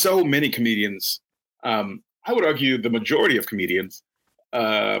 And so many comedians, I would argue the majority of comedians,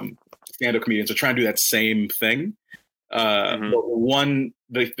 stand-up comedians, are trying to do that same thing. But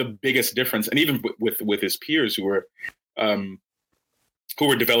the biggest difference, and even with his peers who were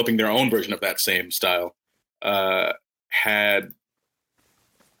developing their own version of that same style,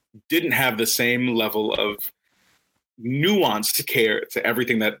 didn't have the same level of nuanced care to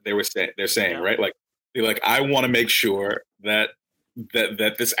everything that they're saying, right? Like they're like, I want to make sure that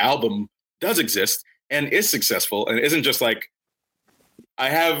this album does exist and is successful and isn't just like, I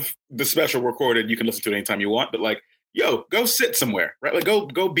have the special recorded, you can listen to it anytime you want, but like, yo, go sit somewhere, right? Like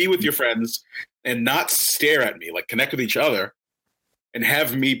go be with your friends and not stare at me, like connect with each other and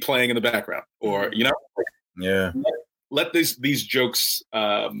have me playing in the background, or, Yeah. let these jokes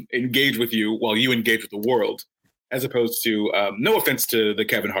engage with you while you engage with the world, as opposed to, no offense to the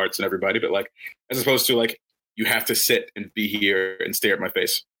Kevin Harts and everybody, but like, as opposed to like, you have to sit and be here and stare at my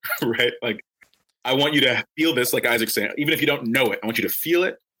face, right? Like, I want you to feel this, like Isaac's saying, even if you don't know it, I want you to feel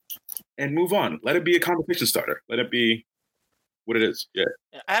it and move on. Let it be a conversation starter. Let it be what it is. Yeah.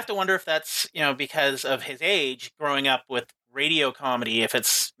 I have to wonder if that's, because of his age, growing up with radio comedy, if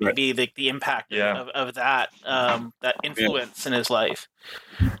it's maybe the impact of that that influence in his life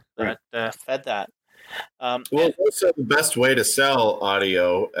that fed that. Well, also the best way to sell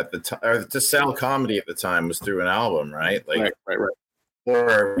audio at the time, or to sell comedy at the time, was through an album, right? Like, right.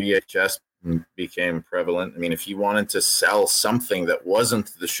 Before VHS became prevalent. I mean, if you wanted to sell something that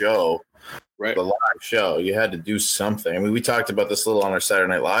wasn't the show, right, the live show, you had to do something. I mean, we talked about this a little on our Saturday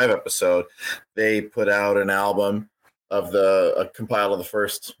Night Live episode. They put out an album of a compile of the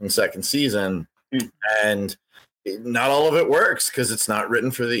first and second season, and not all of it works because it's not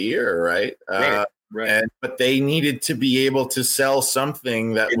written for the ear, right? Right. But they needed to be able to sell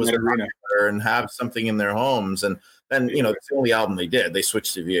something that was popular and have something in their homes. And then, it's the only album they did. They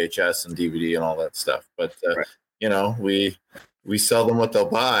switched to VHS and DVD and all that stuff. But, we sell them what they'll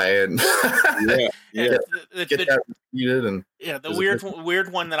buy, and get that repeated. And the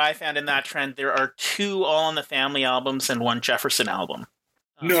weird one that I found in that trend, there are 2 All in the Family albums and 1 Jefferson album.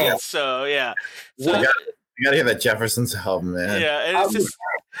 No. So you gotta hear that Jefferson's album, man. Yeah, it's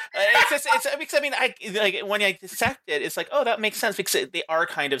because I like when I dissect it, it's like, oh, that makes sense because they are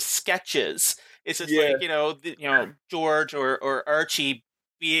kind of sketches. It's just like George or Archie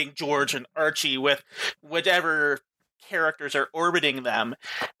being George and Archie with whatever characters are orbiting them,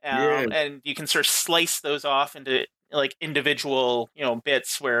 and you can sort of slice those off into like individual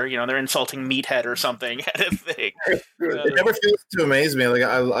bits where they're insulting Meathead or something kind of thing. It never fails to amaze me. Like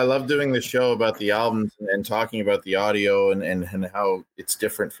I love doing the show about the albums and talking about the audio and how it's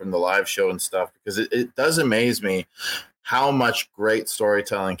different from the live show and stuff, because it does amaze me how much great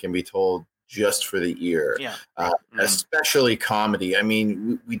storytelling can be told just for the ear, especially comedy. I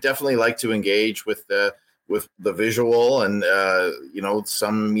mean, we definitely like to engage with the visual, and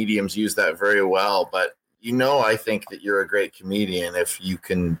some mediums use that very well, but I think that you're a great comedian if you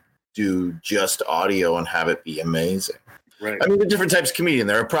can do just audio and have it be amazing. Right. I mean, the different types of comedian.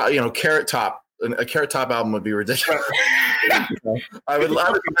 There are probably, Carrot Top. A Carrot Top album would be ridiculous. I would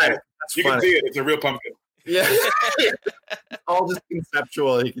love it. That's you funny. Can see it. It's a real pumpkin. Yeah. All just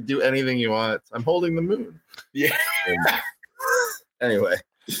conceptual. You can do anything you want. I'm holding the moon. Yeah. Anyway.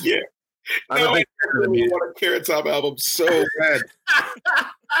 Yeah. I really want a Carrot Top album so bad.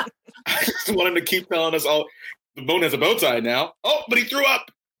 I just want him to keep telling us all the moon has a bow tie now. Oh, but he threw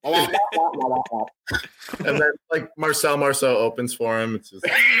up. And then like Marcel Marceau opens for him. It's just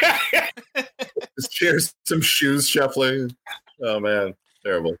cheers, some shoes shuffling. Oh man,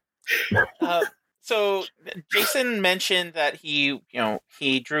 terrible. So Jason mentioned that he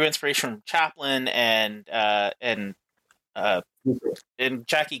drew inspiration from Chaplin and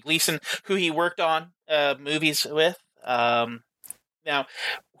Jackie Gleason, who he worked on movies with. Now,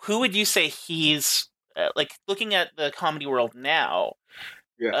 who would you say he's like looking at the comedy world now?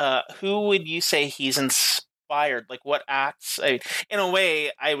 Who would you say he's inspired? Like what acts? In a way,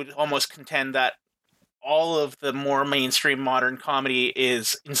 I would almost contend that all of the more mainstream modern comedy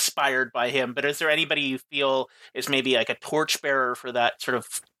is inspired by him. But is there anybody you feel is maybe like a torchbearer for that sort of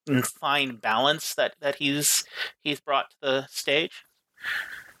fine balance that he's brought to the stage?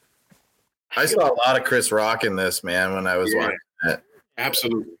 I saw a lot of Chris Rock in this, man, when I was watching it.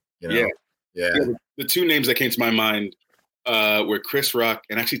 Absolutely. Yeah. The 2 names that came to my mind were Chris Rock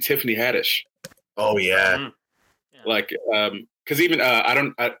and actually Tiffany Haddish. Oh yeah. Mm-hmm. Like, because even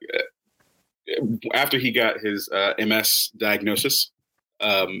after he got his MS diagnosis,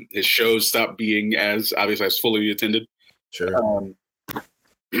 his shows stopped being as obviously as fully attended. Sure.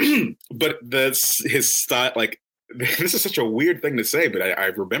 But his style, like, this is such a weird thing to say, but I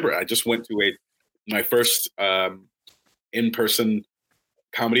remember I just went to my first in-person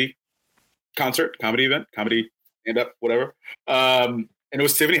comedy event, comedy stand-up, whatever. And it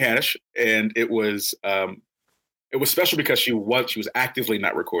was Tiffany Haddish, and it was special because she was actively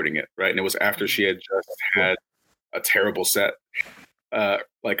not recording it, right? And it was after she had just had a terrible set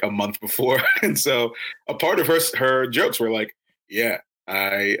like a month before. And so a part of her jokes were like, yeah,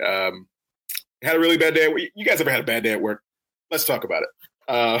 I had a really bad day. You guys ever had a bad day at work? Let's talk about it.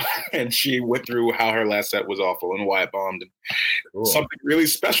 And she went through how her last set was awful and why it bombed. And something really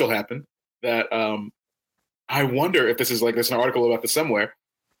special happened that I wonder if this is like, there's an article about this somewhere.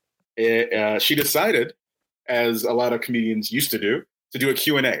 she decided, as a lot of comedians used to do a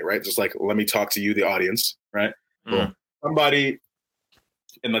Q&A, right? Just like, let me talk to you, the audience, right? Mm. Somebody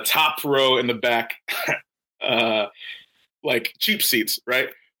in the top row in the back, like cheap seats, right?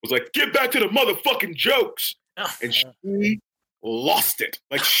 Was like, get back to the motherfucking jokes. And she lost it.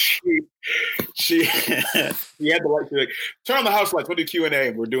 Like she had the right to like turn on the house lights, we'll do Q&A,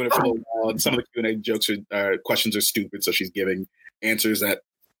 and we're doing it for a while. And some of the Q&A jokes questions are stupid, so she's giving answers that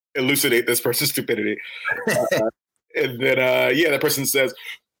elucidate this person's stupidity. And then that person says,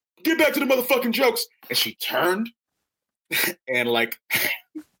 get back to the motherfucking jokes. And she turned and like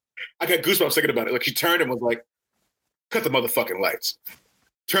I got goosebumps thinking about it. Like she turned and was like, cut the motherfucking lights.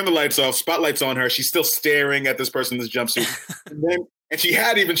 Turn the lights off, spotlights on her. She's still staring at this person in this jumpsuit. And she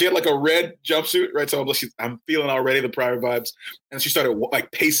had like a red jumpsuit, right? So I'm feeling already the Pryor vibes. And she started like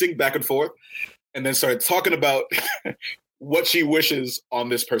pacing back and forth and then started talking about what she wishes on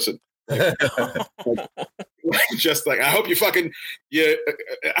this person. Just like, I hope you fucking your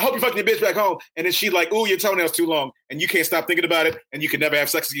bitch back home. And then she like, ooh, your toenail's too long and you can't stop thinking about it and you can never have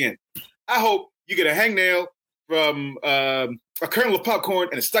sex again. I hope you get a hangnail from a kernel of popcorn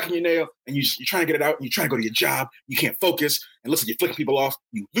and it's stuck in your nail and you're trying to get it out and you're trying to go to your job. You can't focus and listen, you're flicking people off.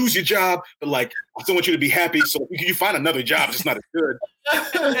 You lose your job, but like, I still want you to be happy. So you find another job, just not as good.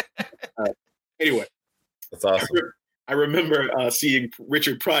 Anyway. That's awesome. I remember seeing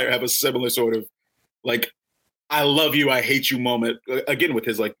Richard Pryor have a similar sort of like, I love you, I hate you moment, again, with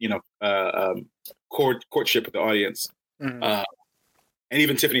his like, courtship with the audience. Mm-hmm. And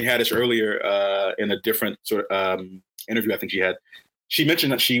even Tiffany Haddish earlier in a different sort of interview I think she had, she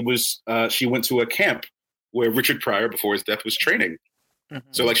mentioned that she went to a camp where Richard Pryor, before his death, was training. Mm-hmm.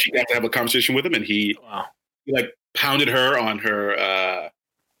 So like she got to have a conversation with him and he like pounded her on her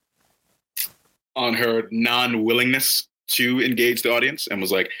non-willingness to engage the audience and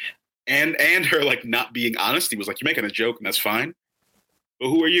was like, and her like not being honest. He was like, you're making a joke and that's fine. But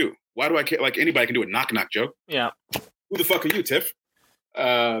who are you? Why do I care? Like anybody can do a knock joke. Yeah. Who the fuck are you, Tiff?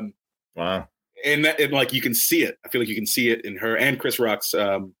 Wow. And like you can see it. I feel like you can see it in her and Chris Rock's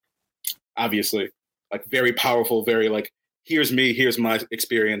obviously like very powerful, very like, here's me, here's my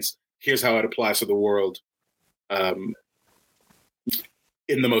experience, here's how it applies to the world in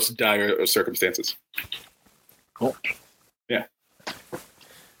the most dire of circumstances. Cool. Yeah.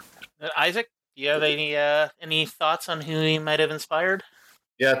 Izaak, do you have any thoughts on who he might have inspired?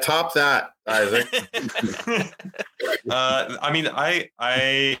 Yeah, top that, Izaak. I mean, I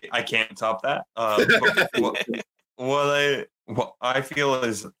can't top that. What I feel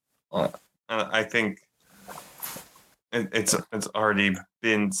is, I think it's already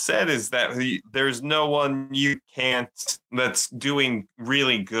been said, is that there's no one you can't that's doing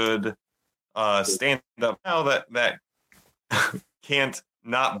really good stand up now that can't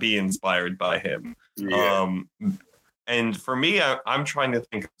not be inspired by him. Yeah. And for me, I'm trying to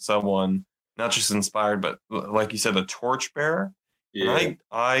think of someone not just inspired, but like you said, a torchbearer. Yeah.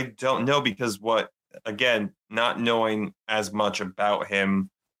 I don't know, because again, not knowing as much about him,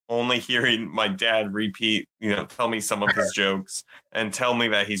 only hearing my dad repeat, tell me some of his jokes and tell me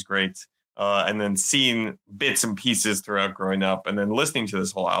that he's great. And then seeing bits and pieces throughout growing up and then listening to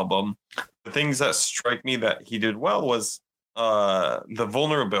this whole album, the things that strike me that he did well was the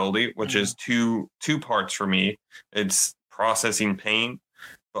vulnerability, which is two parts for me. It's processing pain,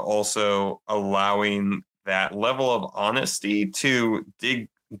 but also allowing that level of honesty to dig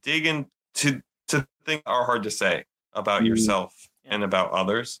into things that are hard to say about yourself and about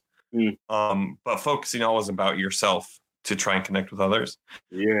others. But focusing always about yourself to try and connect with others.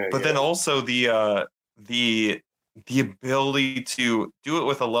 But then also the ability to do it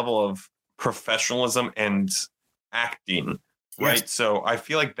with a level of professionalism and acting, right? Yes. So I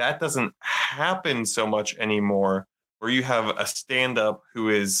feel like that doesn't happen so much anymore, where you have a stand-up who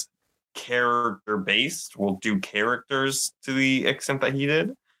is character-based, will do characters to the extent that he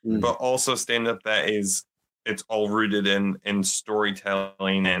did, but also stand-up that it's all rooted in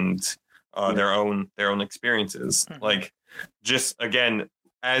storytelling and their own experiences. Like, just again,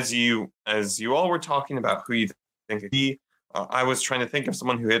 as you all were talking about who you think he, I was trying to think of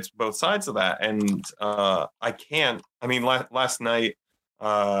someone who hits both sides of that, and I can't. I mean, last night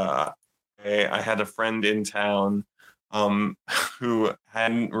I had a friend in town who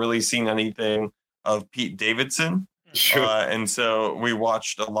hadn't really seen anything of Pete Davidson. Sure. And so we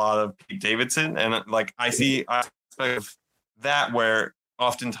watched a lot of Pete Davidson, and like I see aspect of that where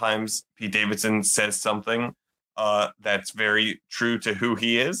oftentimes Pete Davidson says something that's very true to who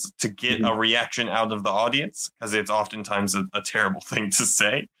he is to get a reaction out of the audience, because it's oftentimes a terrible thing to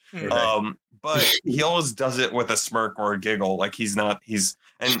say. But he always does it with a smirk or a giggle. Like and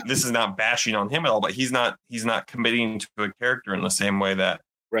this is not bashing on him at all, but he's not committing to a character in the same way that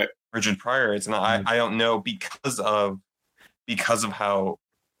Richard Pryor is. And I don't know, because of how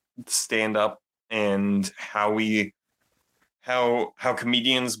stand up and how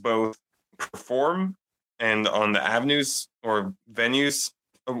comedians both perform and on the avenues or venues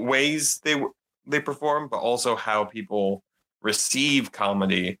ways they perform, but also how people receive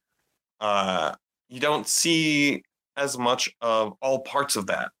comedy. You don't see as much of all parts of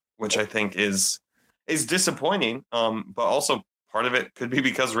that, which I think is disappointing. But also part of it could be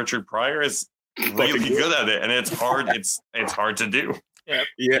because Richard Pryor is really good at it, and it's hard. It's hard to do. Yeah.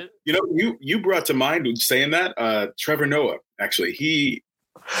 You brought to mind saying that Trevor Noah, actually, he.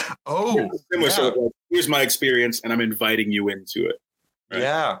 Oh, similar sort of like, here's my experience, and I'm inviting you into it. Right?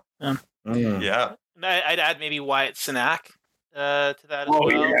 Yeah. Yeah. I'd add maybe Wyatt Cenac to that as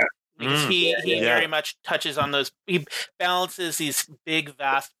well. Yeah. Because he very much touches on those. He balances these big,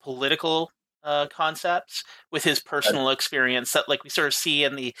 vast political concepts with his personal experience that, like, we sort of see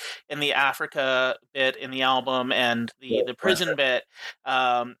in the Africa bit in the album and the prison bit.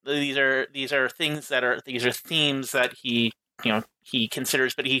 These are themes that he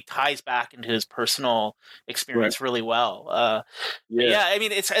considers, but he ties back into his personal experience really well. I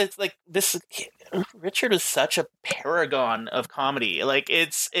mean, it's like this. Richard is such a paragon of comedy. Like,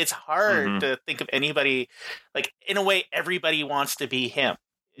 it's hard to think of anybody, like, in a way everybody wants to be him.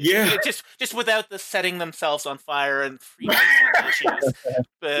 Yeah, just without the setting themselves on fire and freezing issues.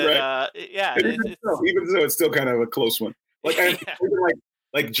 But even so, it's still kind of a close one. Like,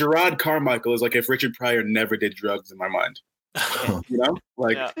 like Gerard Carmichael is like if Richard Pryor never did drugs in my mind.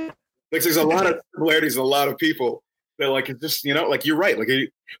 There's a lot of similarities in a lot of people that, like, it's just, like, you're right, like,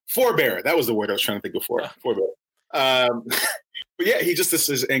 forebear, that was the word I was trying to think of. Forebear. But yeah, he just, this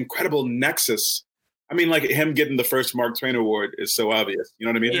is an incredible nexus. I mean, like, him getting the first Mark Twain award is so obvious. You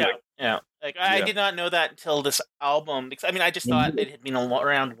know what I mean? I did not know that until this album, because I mean, I just thought it had been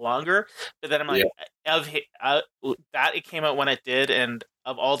around longer, but then I'm like, that it came out when it did, and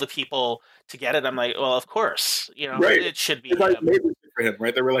of all the people to get it, I'm like, well, of course, it should be him. Like, maybe for him,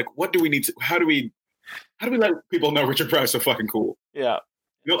 right? They were like, what do we need to? How do we let people know Richard Pryor is so fucking cool? Yeah.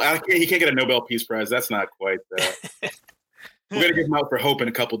 He can't get a Nobel Peace Prize. That's not quite. We're gonna give him out for Hope in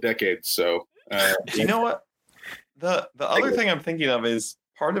a couple decades. So, you know what? The other thing I'm thinking of is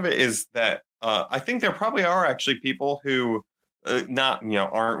part of it is that I think there probably are actually people who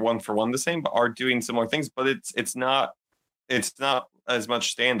aren't one for one the same, but are doing similar things. But it's not as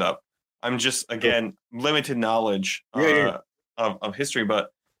much stand up. I'm just, again, limited knowledge of history,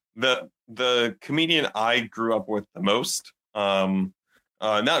 but the comedian I grew up with the most,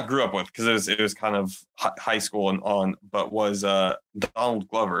 not grew up with because it was kind of high school and on, but was Donald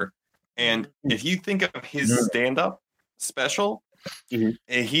Glover. And if you think of his stand-up special,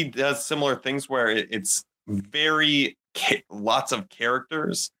 he does similar things where it's very lots of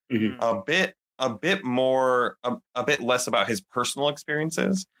characters, a bit more, a bit less about his personal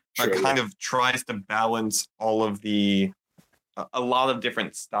experiences, but kind of tries to balance all of a lot of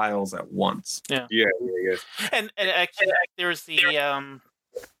different styles at once. Yeah. And actually, there was the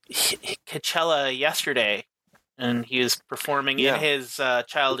Coachella yesterday, and he was performing in his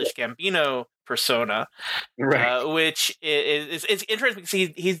Childish Gambino persona, which is interesting because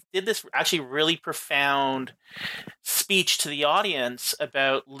he did this actually really profound speech to the audience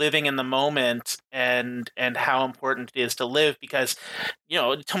about living in the moment and how important it is to live, because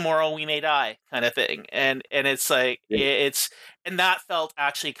tomorrow we may die, kind of thing, and it's like and that felt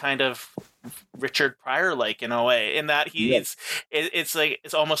actually kind of Richard Pryor like in a way, in that it's like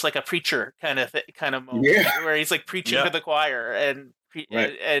it's almost like a preacher kind of moment where he's like preaching to the choir and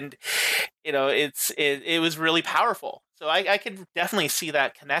it was really powerful. So I could definitely see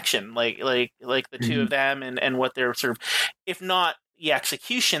that connection, like the two of them and what they're sort of, if not the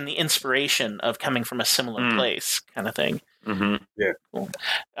execution, the inspiration of coming from a similar place, kind of thing. Yeah. Cool.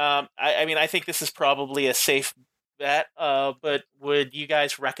 I mean, I think this is probably a safe bet, but would you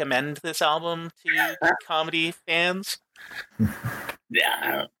guys recommend this album to comedy fans?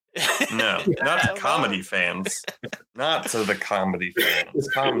 Yeah. No, not to comedy fans. Not to the comedy fans.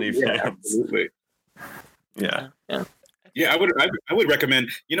 Comedy fans. Absolutely. Yeah. Yeah, I would recommend.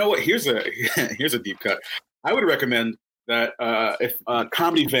 You know what? Here's a deep cut. I would recommend that if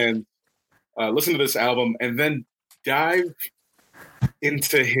comedy fans listen to this album and then dive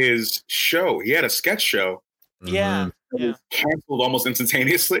into his show. He had a sketch show. Yeah. It was canceled almost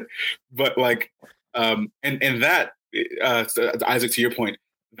instantaneously, but like, and that Izaak, to your point,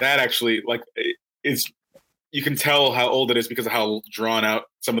 that actually like is you can tell how old it is because of how drawn out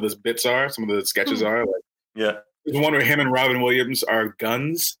some of the bits are, some of the sketches are. Like, Yeah. there's one where him and Robin Williams are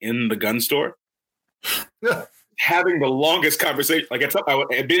guns in the gun store, having the longest conversation. Like at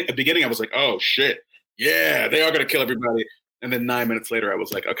the beginning, I was like, "Oh shit, yeah, they are gonna kill everybody." And then 9 minutes later, I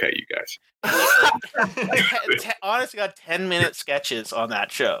was like, "Okay, you guys." Honestly, got 10-minute sketches on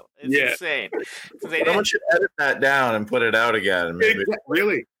that show. It's insane. Someone should edit that down and put it out again. Maybe.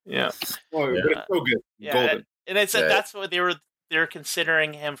 Really? Yeah. Oh, Yeah. but it's so good. Yeah, Golden. and it said that's what they're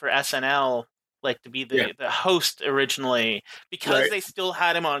considering him for SNL, like to be the host originally, because they still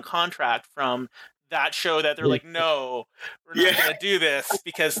had him on contract from that show. That they're like, no, we're not going to do this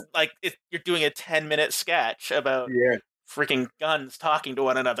because like you're doing a 10-minute sketch about freaking guns talking to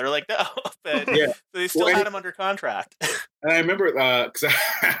one another. Like, no, but so they still had him under contract. And I remember, because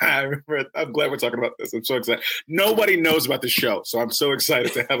I'm glad we're talking about this. I'm so excited. Nobody knows about the show, so I'm so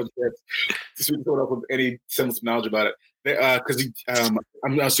excited to have a chance to speak up with any semblance of knowledge about it. Because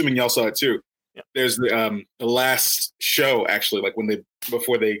I'm assuming y'all saw it too. Yeah. There's the last show, actually, like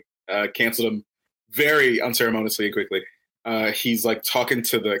before they canceled him very unceremoniously and quickly. He's like talking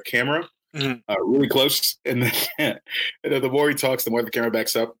to the camera. Really close, and then the more he talks, the more the camera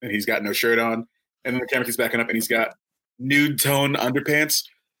backs up, and he's got no shirt on, and then the camera keeps backing up, and he's got nude tone underpants.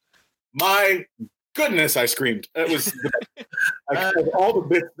 My goodness, I screamed. That was of all the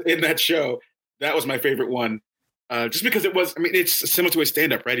bits in that show. That was my favorite one, just because it was. I mean, it's similar to a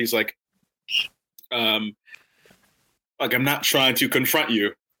stand-up, right? He's like, I'm not trying to confront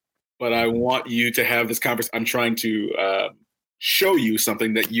you, but I want you to have this conversation. I'm trying to show you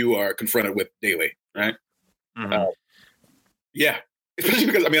something that you are confronted with daily, right? Yeah, especially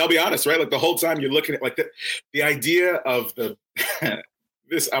because, I mean, I'll be honest, right? Like the whole time you're looking at like the idea of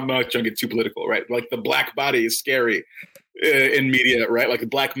this, I'm not trying to get too political, right? Like the black body is scary in media, right? Like the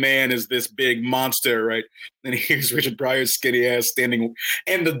black man is this big monster, right? And here's Richard Pryor's skinny ass standing,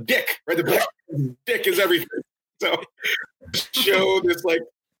 and the dick, right? The black dick is everything. So show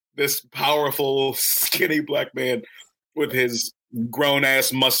this powerful, skinny black man with his grown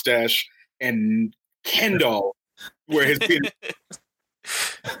ass mustache and Ken doll, where his penis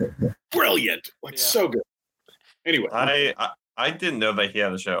brilliant, so good. Anyway, I didn't know that he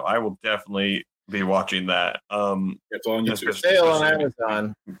had a show. I will definitely be watching that. It's on YouTube. Sale on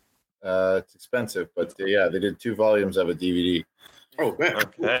Amazon. It's expensive, but they did 2 volumes of a DVD. Oh, man.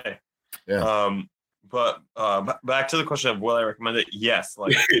 Okay. Yeah. But back to the question of will I recommend it? Yes.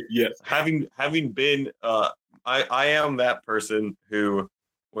 Like yes. Having been I am that person who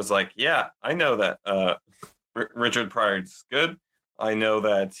was like, yeah, I know that Richard Pryor is good. I know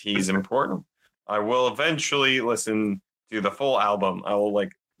that he's important. I will eventually listen to the full album. I will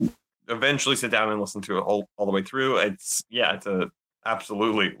eventually sit down and listen to it all the way through. It's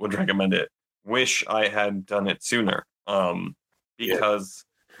absolutely would recommend it. Wish I had done it sooner. Because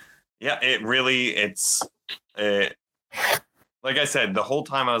it really it's like I said, the whole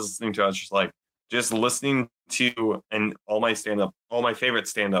time I was listening to it, I was just listening to, and all my favorite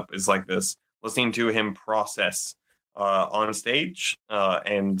stand-up is like this, listening to him process on stage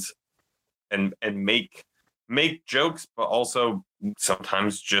and make jokes, but also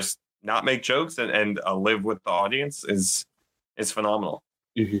sometimes just not make jokes and live with the audience is phenomenal.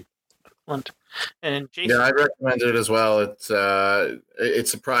 Excellent. And Jason, I recommend it as well. It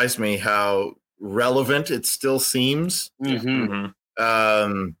surprised me how relevant it still seems.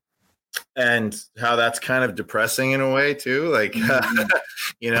 And how that's kind of depressing in a way too. Like,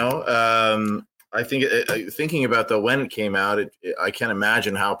 I think thinking about when it came out, I can't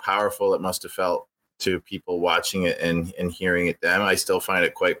imagine how powerful it must have felt to people watching it and hearing it then. I still find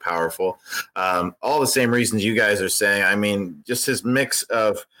it quite powerful. All the same reasons you guys are saying. I mean, just his mix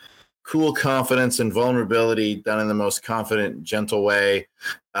of cool confidence and vulnerability done in the most confident, gentle way.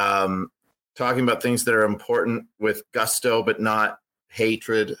 Talking about things that are important with gusto, but not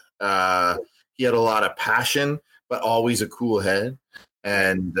hatred. He had a lot of passion, but always a cool head.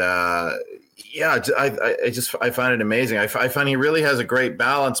 And I find it amazing. I find he really has a great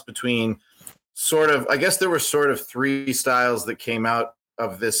balance between I guess there were sort of 3 styles that came out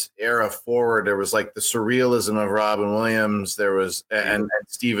of this era forward. There was like the surrealism of Robin Williams, there was and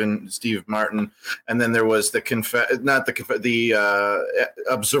Steve Martin, and then there was the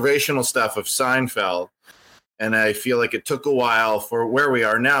observational stuff of Seinfeld. And I feel like it took a while for where we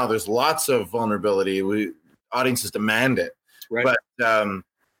are now. There's lots of vulnerability. Audiences demand it. Right.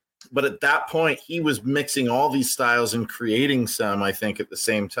 But at that point, he was mixing all these styles and creating some, I think, at the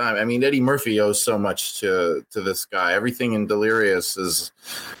same time. I mean, Eddie Murphy owes so much to this guy. Everything in Delirious is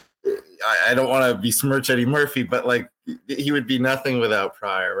I don't want to besmirch Eddie Murphy, but like he would be nothing without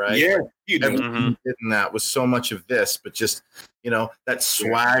Pryor, right? Yeah, Everything he did in that was so much of this, but just that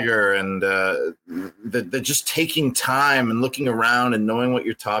swagger and the just taking time and looking around and knowing what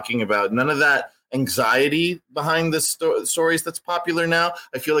you're talking about. None of that anxiety behind the stories that's popular now.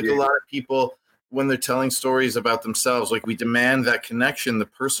 I feel like a lot of people, when they're telling stories about themselves, like we demand that connection, the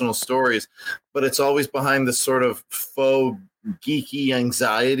personal stories, but it's always behind this sort of faux geeky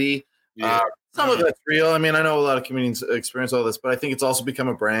anxiety. Some of that's real. I mean, I know a lot of comedians experience all this, but I think it's also become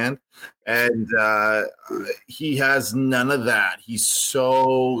a brand, and he has none of that. He's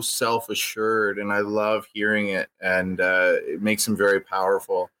so self-assured, and I love hearing it, and it makes him very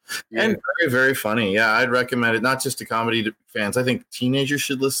powerful and very, very funny. Yeah, I'd recommend it, not just to comedy fans. I think teenagers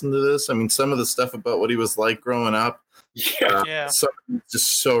should listen to this. I mean, some of the stuff about what he was like growing up, just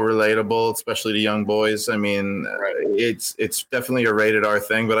so relatable, especially to young boys. I mean, it's definitely a rated R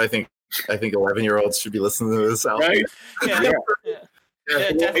thing, but I think 11-year-olds should be listening to this album. Right?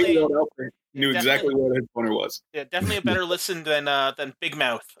 Definitely. Knew exactly what his pointer was. Yeah, definitely a better listen than Big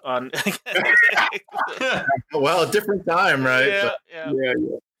Mouth on. Well, a different time, right?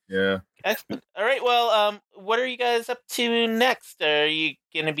 Yeah. Excellent. All right. Well, what are you guys up to next? Are you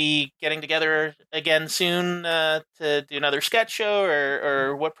going to be getting together again soon to do another sketch show,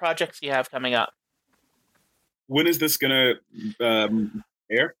 or what projects do you have coming up? When is this going to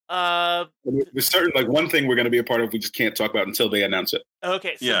air? There's certain one thing we're going to be a part of. We just can't talk about until they announce it.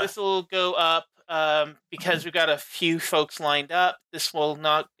 Okay, so this will go up because we've got a few folks lined up. This will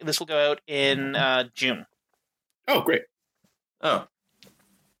go out in June. Oh, great. Oh,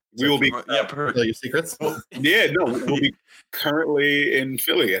 we will be. Tell your secrets. We'll be currently in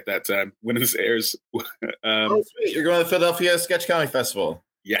Philly at that time when this airs. Sweet. You're going to the Philadelphia Sketch Comedy Festival.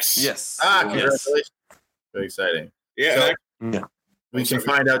 Yes. Congratulations. Very exciting. Yeah. We can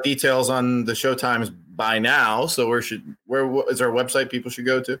find out details on the show times by now. So where is our website people should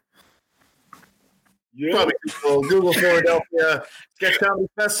go to? Probably Google Philadelphia Sketch Comedy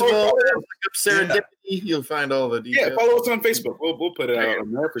Festival. Look up Serendipity. You'll find all the details. Yeah, follow us on Facebook. We'll put it out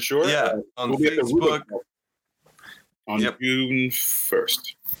on there for sure. Yeah, on we'll Facebook. On June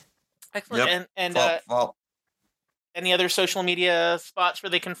 1st. Excellent. And any other social media spots where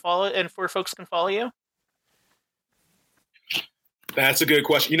they can follow and where folks can follow you? That's a good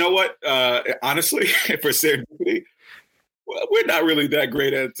question. You know what? Honestly, for Serendipity, we're not really that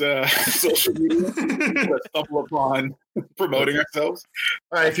great at social media. We stumble upon promoting ourselves.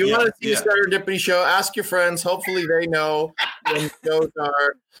 All right, if you want to see the Serendipity show, ask your friends. Hopefully they know when shows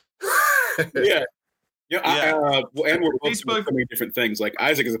are. And we're both doing so many different things. Like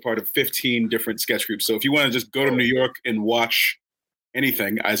Izaak is a part of 15 different sketch groups. So if you want to just go to New York and watch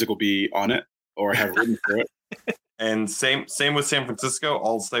anything, Izaak will be on it or have written for it. And same with San Francisco.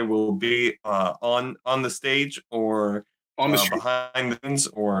 Alsa will be on the stage or on the behind the scenes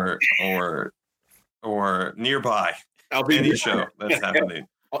or nearby. I'll be any show that's happening.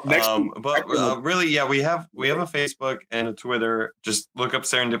 Really, we have a Facebook and a Twitter. Just look up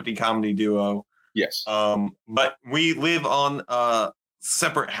Serendipity Comedy Duo. Yes. But we live on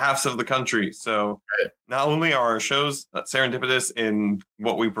separate halves of the country, so not only are our shows serendipitous in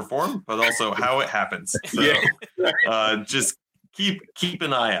what we perform, but also how it happens. So, just keep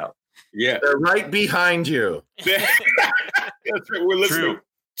an eye out. Yeah, they're right behind you. That's right. We're listening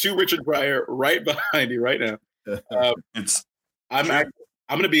to Richard Pryor right behind you right now. I'm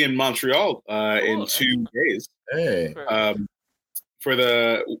going to be in Montreal in 2 days. Hey. For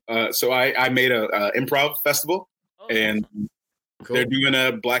the so I made a improv festival and. Cool. They're doing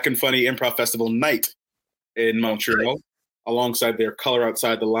a Black and Funny Improv Festival night in Montreal alongside their Color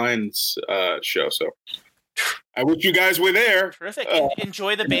Outside the Lines show. So I wish you guys were there. Terrific.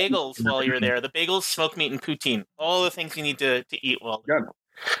 Enjoy the bagels while you're there. The bagels, smoked meat, and poutine. All the things you need to eat while done.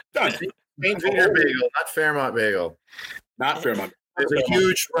 St. Viateur bagel, not Fairmont bagel. Not Fairmont. There's a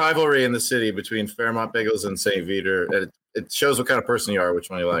huge rivalry in the city between Fairmont bagels and St. Viateur. It shows what kind of person you are, which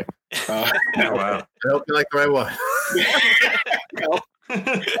one you like. Wow. I hope you like the right one.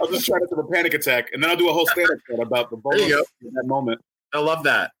 I'll just try to have a panic attack, and then I'll do a whole stand-up set about the bowl in that moment. I love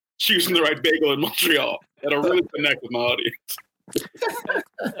that. Choosing the right bagel in Montreal. That'll really connect with my audience.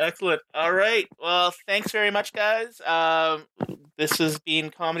 Excellent. All right. Well, thanks very much, guys. This has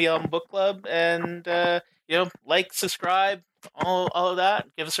been Comedy Album Book Club, and like, subscribe, all of that.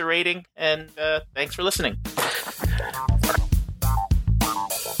 Give us a rating, and thanks for listening.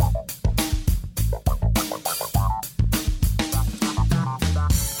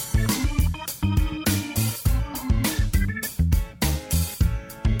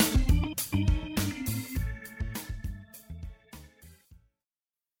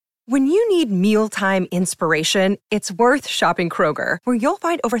 mealtime inspiration, it's worth shopping Kroger, where you'll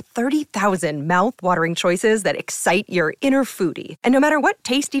find over 30,000 mouth-watering choices that excite your inner foodie. And no matter what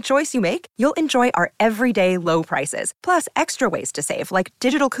tasty choice you make, you'll enjoy our everyday low prices, plus extra ways to save, like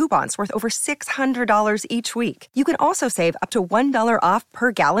digital coupons worth over $600 each week. You can also save up to $1 off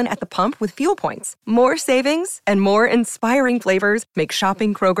per gallon at the pump with fuel points. More savings and more inspiring flavors make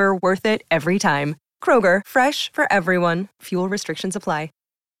shopping Kroger worth it every time. Kroger, fresh for everyone. Fuel restrictions apply.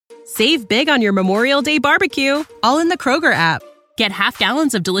 Save big on your Memorial Day barbecue, all in the Kroger app. Get half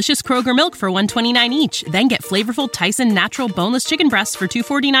gallons of delicious Kroger milk for $1.29 each. Then get flavorful Tyson natural boneless chicken breasts for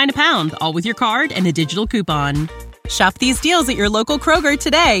 $2.49 a pound, all with your card and a digital coupon. Shop these deals at your local Kroger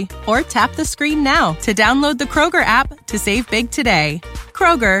today, or tap the screen now to download the Kroger app to save big today.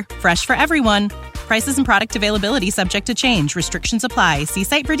 Kroger, fresh for everyone. Prices and product availability subject to change. Restrictions apply. See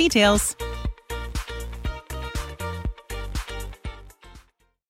site for details.